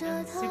game has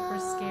been super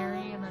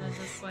scary, and then it's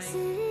just like,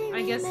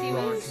 I guess he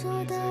was,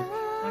 oh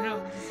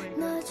no, just like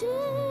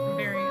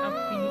very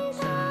upbeat.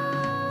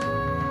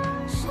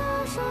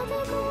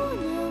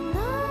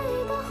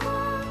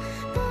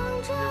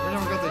 Yeah, we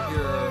never got to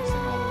hear her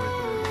sing all the way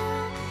through.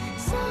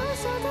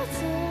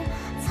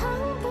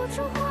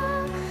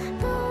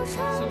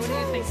 So what do you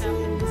think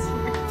happens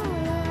here?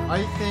 I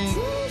think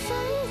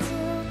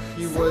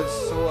he was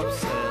so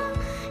upset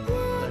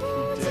that he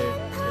did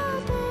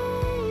take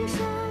his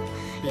own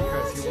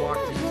because he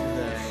walked into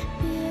that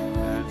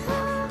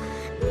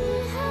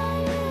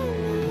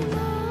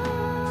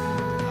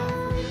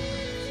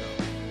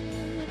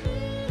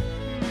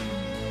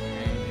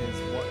and his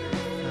wife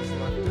has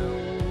left him,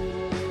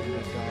 and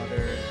the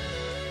daughter.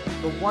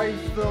 The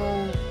wife, though,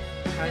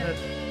 kind of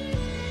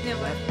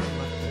left the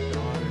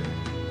daughter.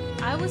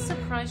 I was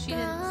surprised she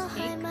didn't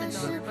take the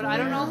daughter, but I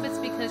don't know if it's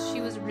because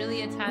she was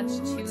really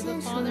attached to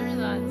the father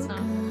that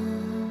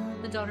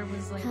the daughter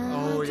was like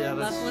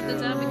left with the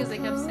dad, because they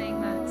kept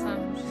saying that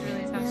she's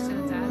really attached to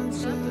the dad and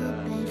stuff.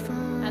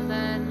 And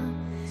then,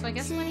 so I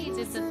guess when he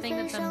did the thing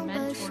that the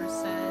mentor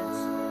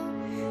says,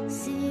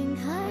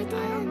 like, I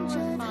don't know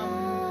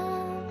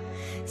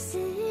if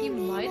he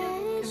might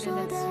have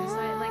committed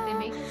suicide. Like, they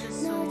make it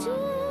just so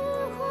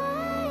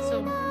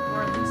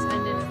more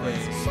loose-ended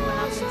towards what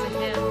happened to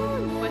him.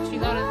 But you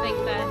gotta think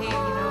that, hey, you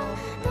know,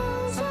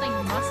 something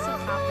must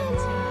have happened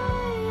to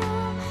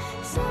him.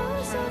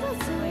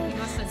 Like, he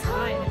must have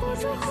died if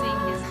he's like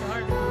seeing his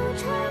daughter. And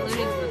they're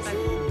alluding to the fact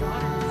that the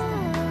daughter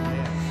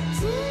is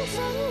dead.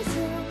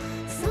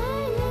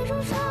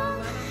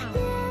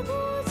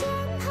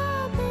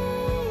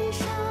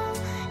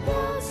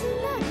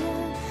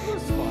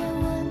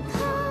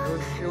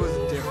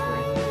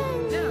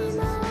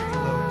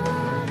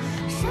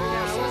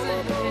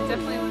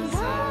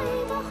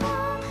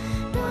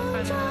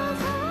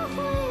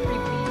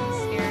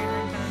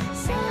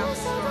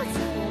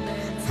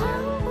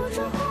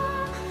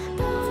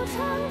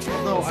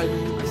 I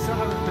still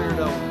haven't figured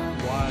out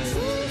why.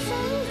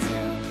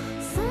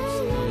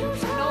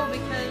 No,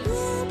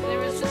 because there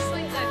was just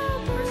like that.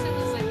 First it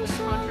was like this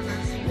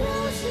controversy with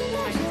the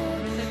Chinese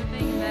government and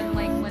everything, and then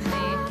like when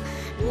they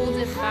pulled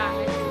it back,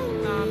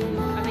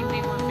 I think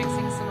they were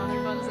fixing some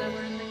other bugs that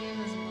were in the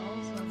game as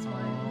well, so that's why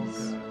it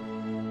was.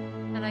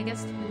 And I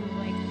guess too,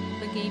 like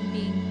the game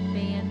being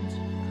banned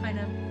kind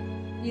of,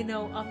 you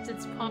know, upped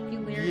its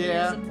popularity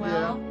as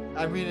well.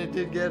 Yeah. I mean, it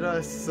did get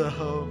us,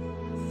 so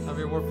I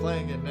mean, we're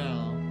playing it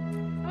now.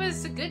 Oh,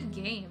 it's a good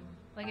game.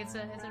 Like it's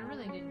a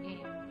really good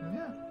game.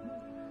 Yeah.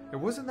 It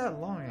wasn't that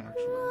long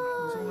actually.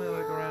 It was only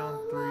like around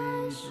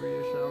 3-ish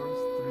hours,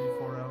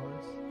 3-4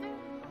 hours.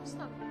 It's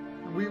not.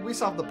 We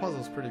solved the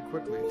puzzles pretty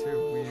quickly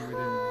too. We didn't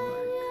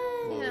like.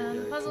 Yeah,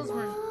 the puzzles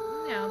weren't.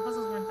 Yeah, the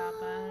puzzles weren't that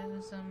bad. It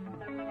was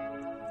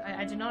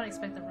I did not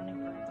expect the running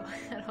part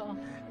though, at all.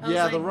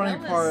 Yeah, like, the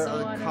running part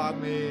so caught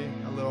me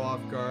a little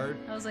off guard.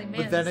 I was like,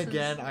 man. But then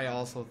again, I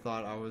also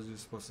thought I was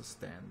just supposed to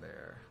stand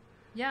there.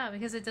 Yeah,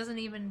 because it doesn't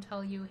even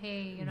tell you,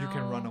 hey, you know, you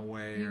can run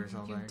away or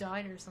something. You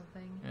died or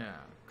something. Yeah,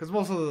 because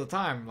most of the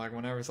time, like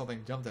whenever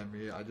something jumped at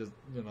me, I just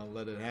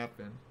let it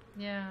happen.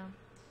 Yeah,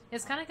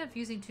 it's kind of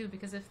confusing too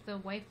because if the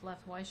wife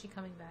left, why is she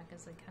coming back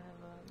as like kind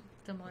of a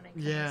demonic?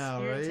 Yeah,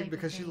 right.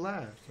 Because she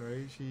left,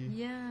 right?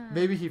 Yeah.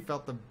 Maybe he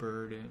felt the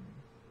burden.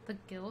 The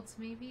guilt,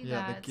 maybe.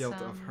 Yeah, that, the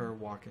guilt of her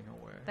walking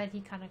away. That he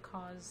kind of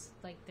caused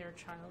like their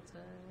child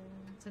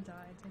to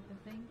die, type of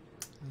thing.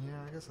 Yeah,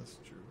 I guess that's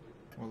true.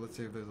 Well, let's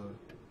see if there's a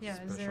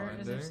is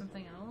there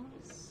something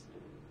else? Is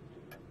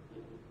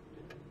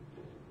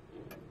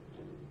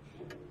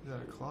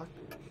that a clock?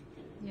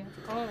 Yeah.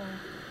 Oh.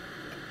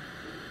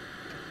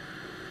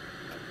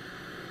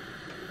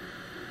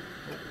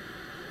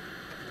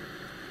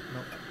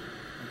 Nope.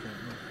 Okay,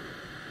 no.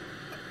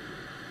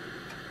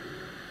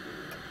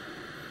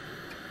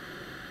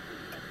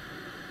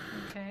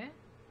 Okay.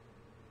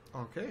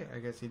 Okay, I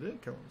guess he did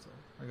kill himself.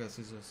 I guess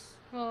he's just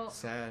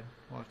sad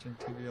watching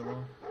TV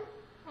alone.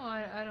 Oh,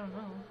 I don't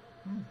know.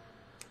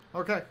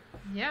 Okay.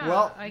 Yeah.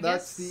 Well, I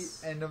that's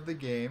guess... the end of the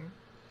game.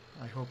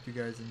 I hope you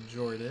guys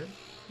enjoyed it.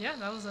 Yeah,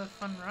 that was a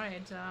fun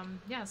ride.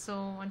 Yeah,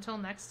 so until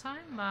next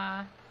time,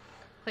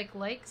 click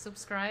like,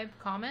 subscribe,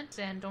 comment,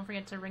 and don't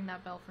forget to ring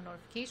that bell for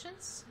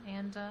notifications.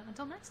 And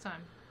until next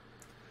time.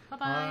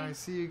 Bye-bye. Bye.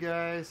 See you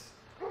guys.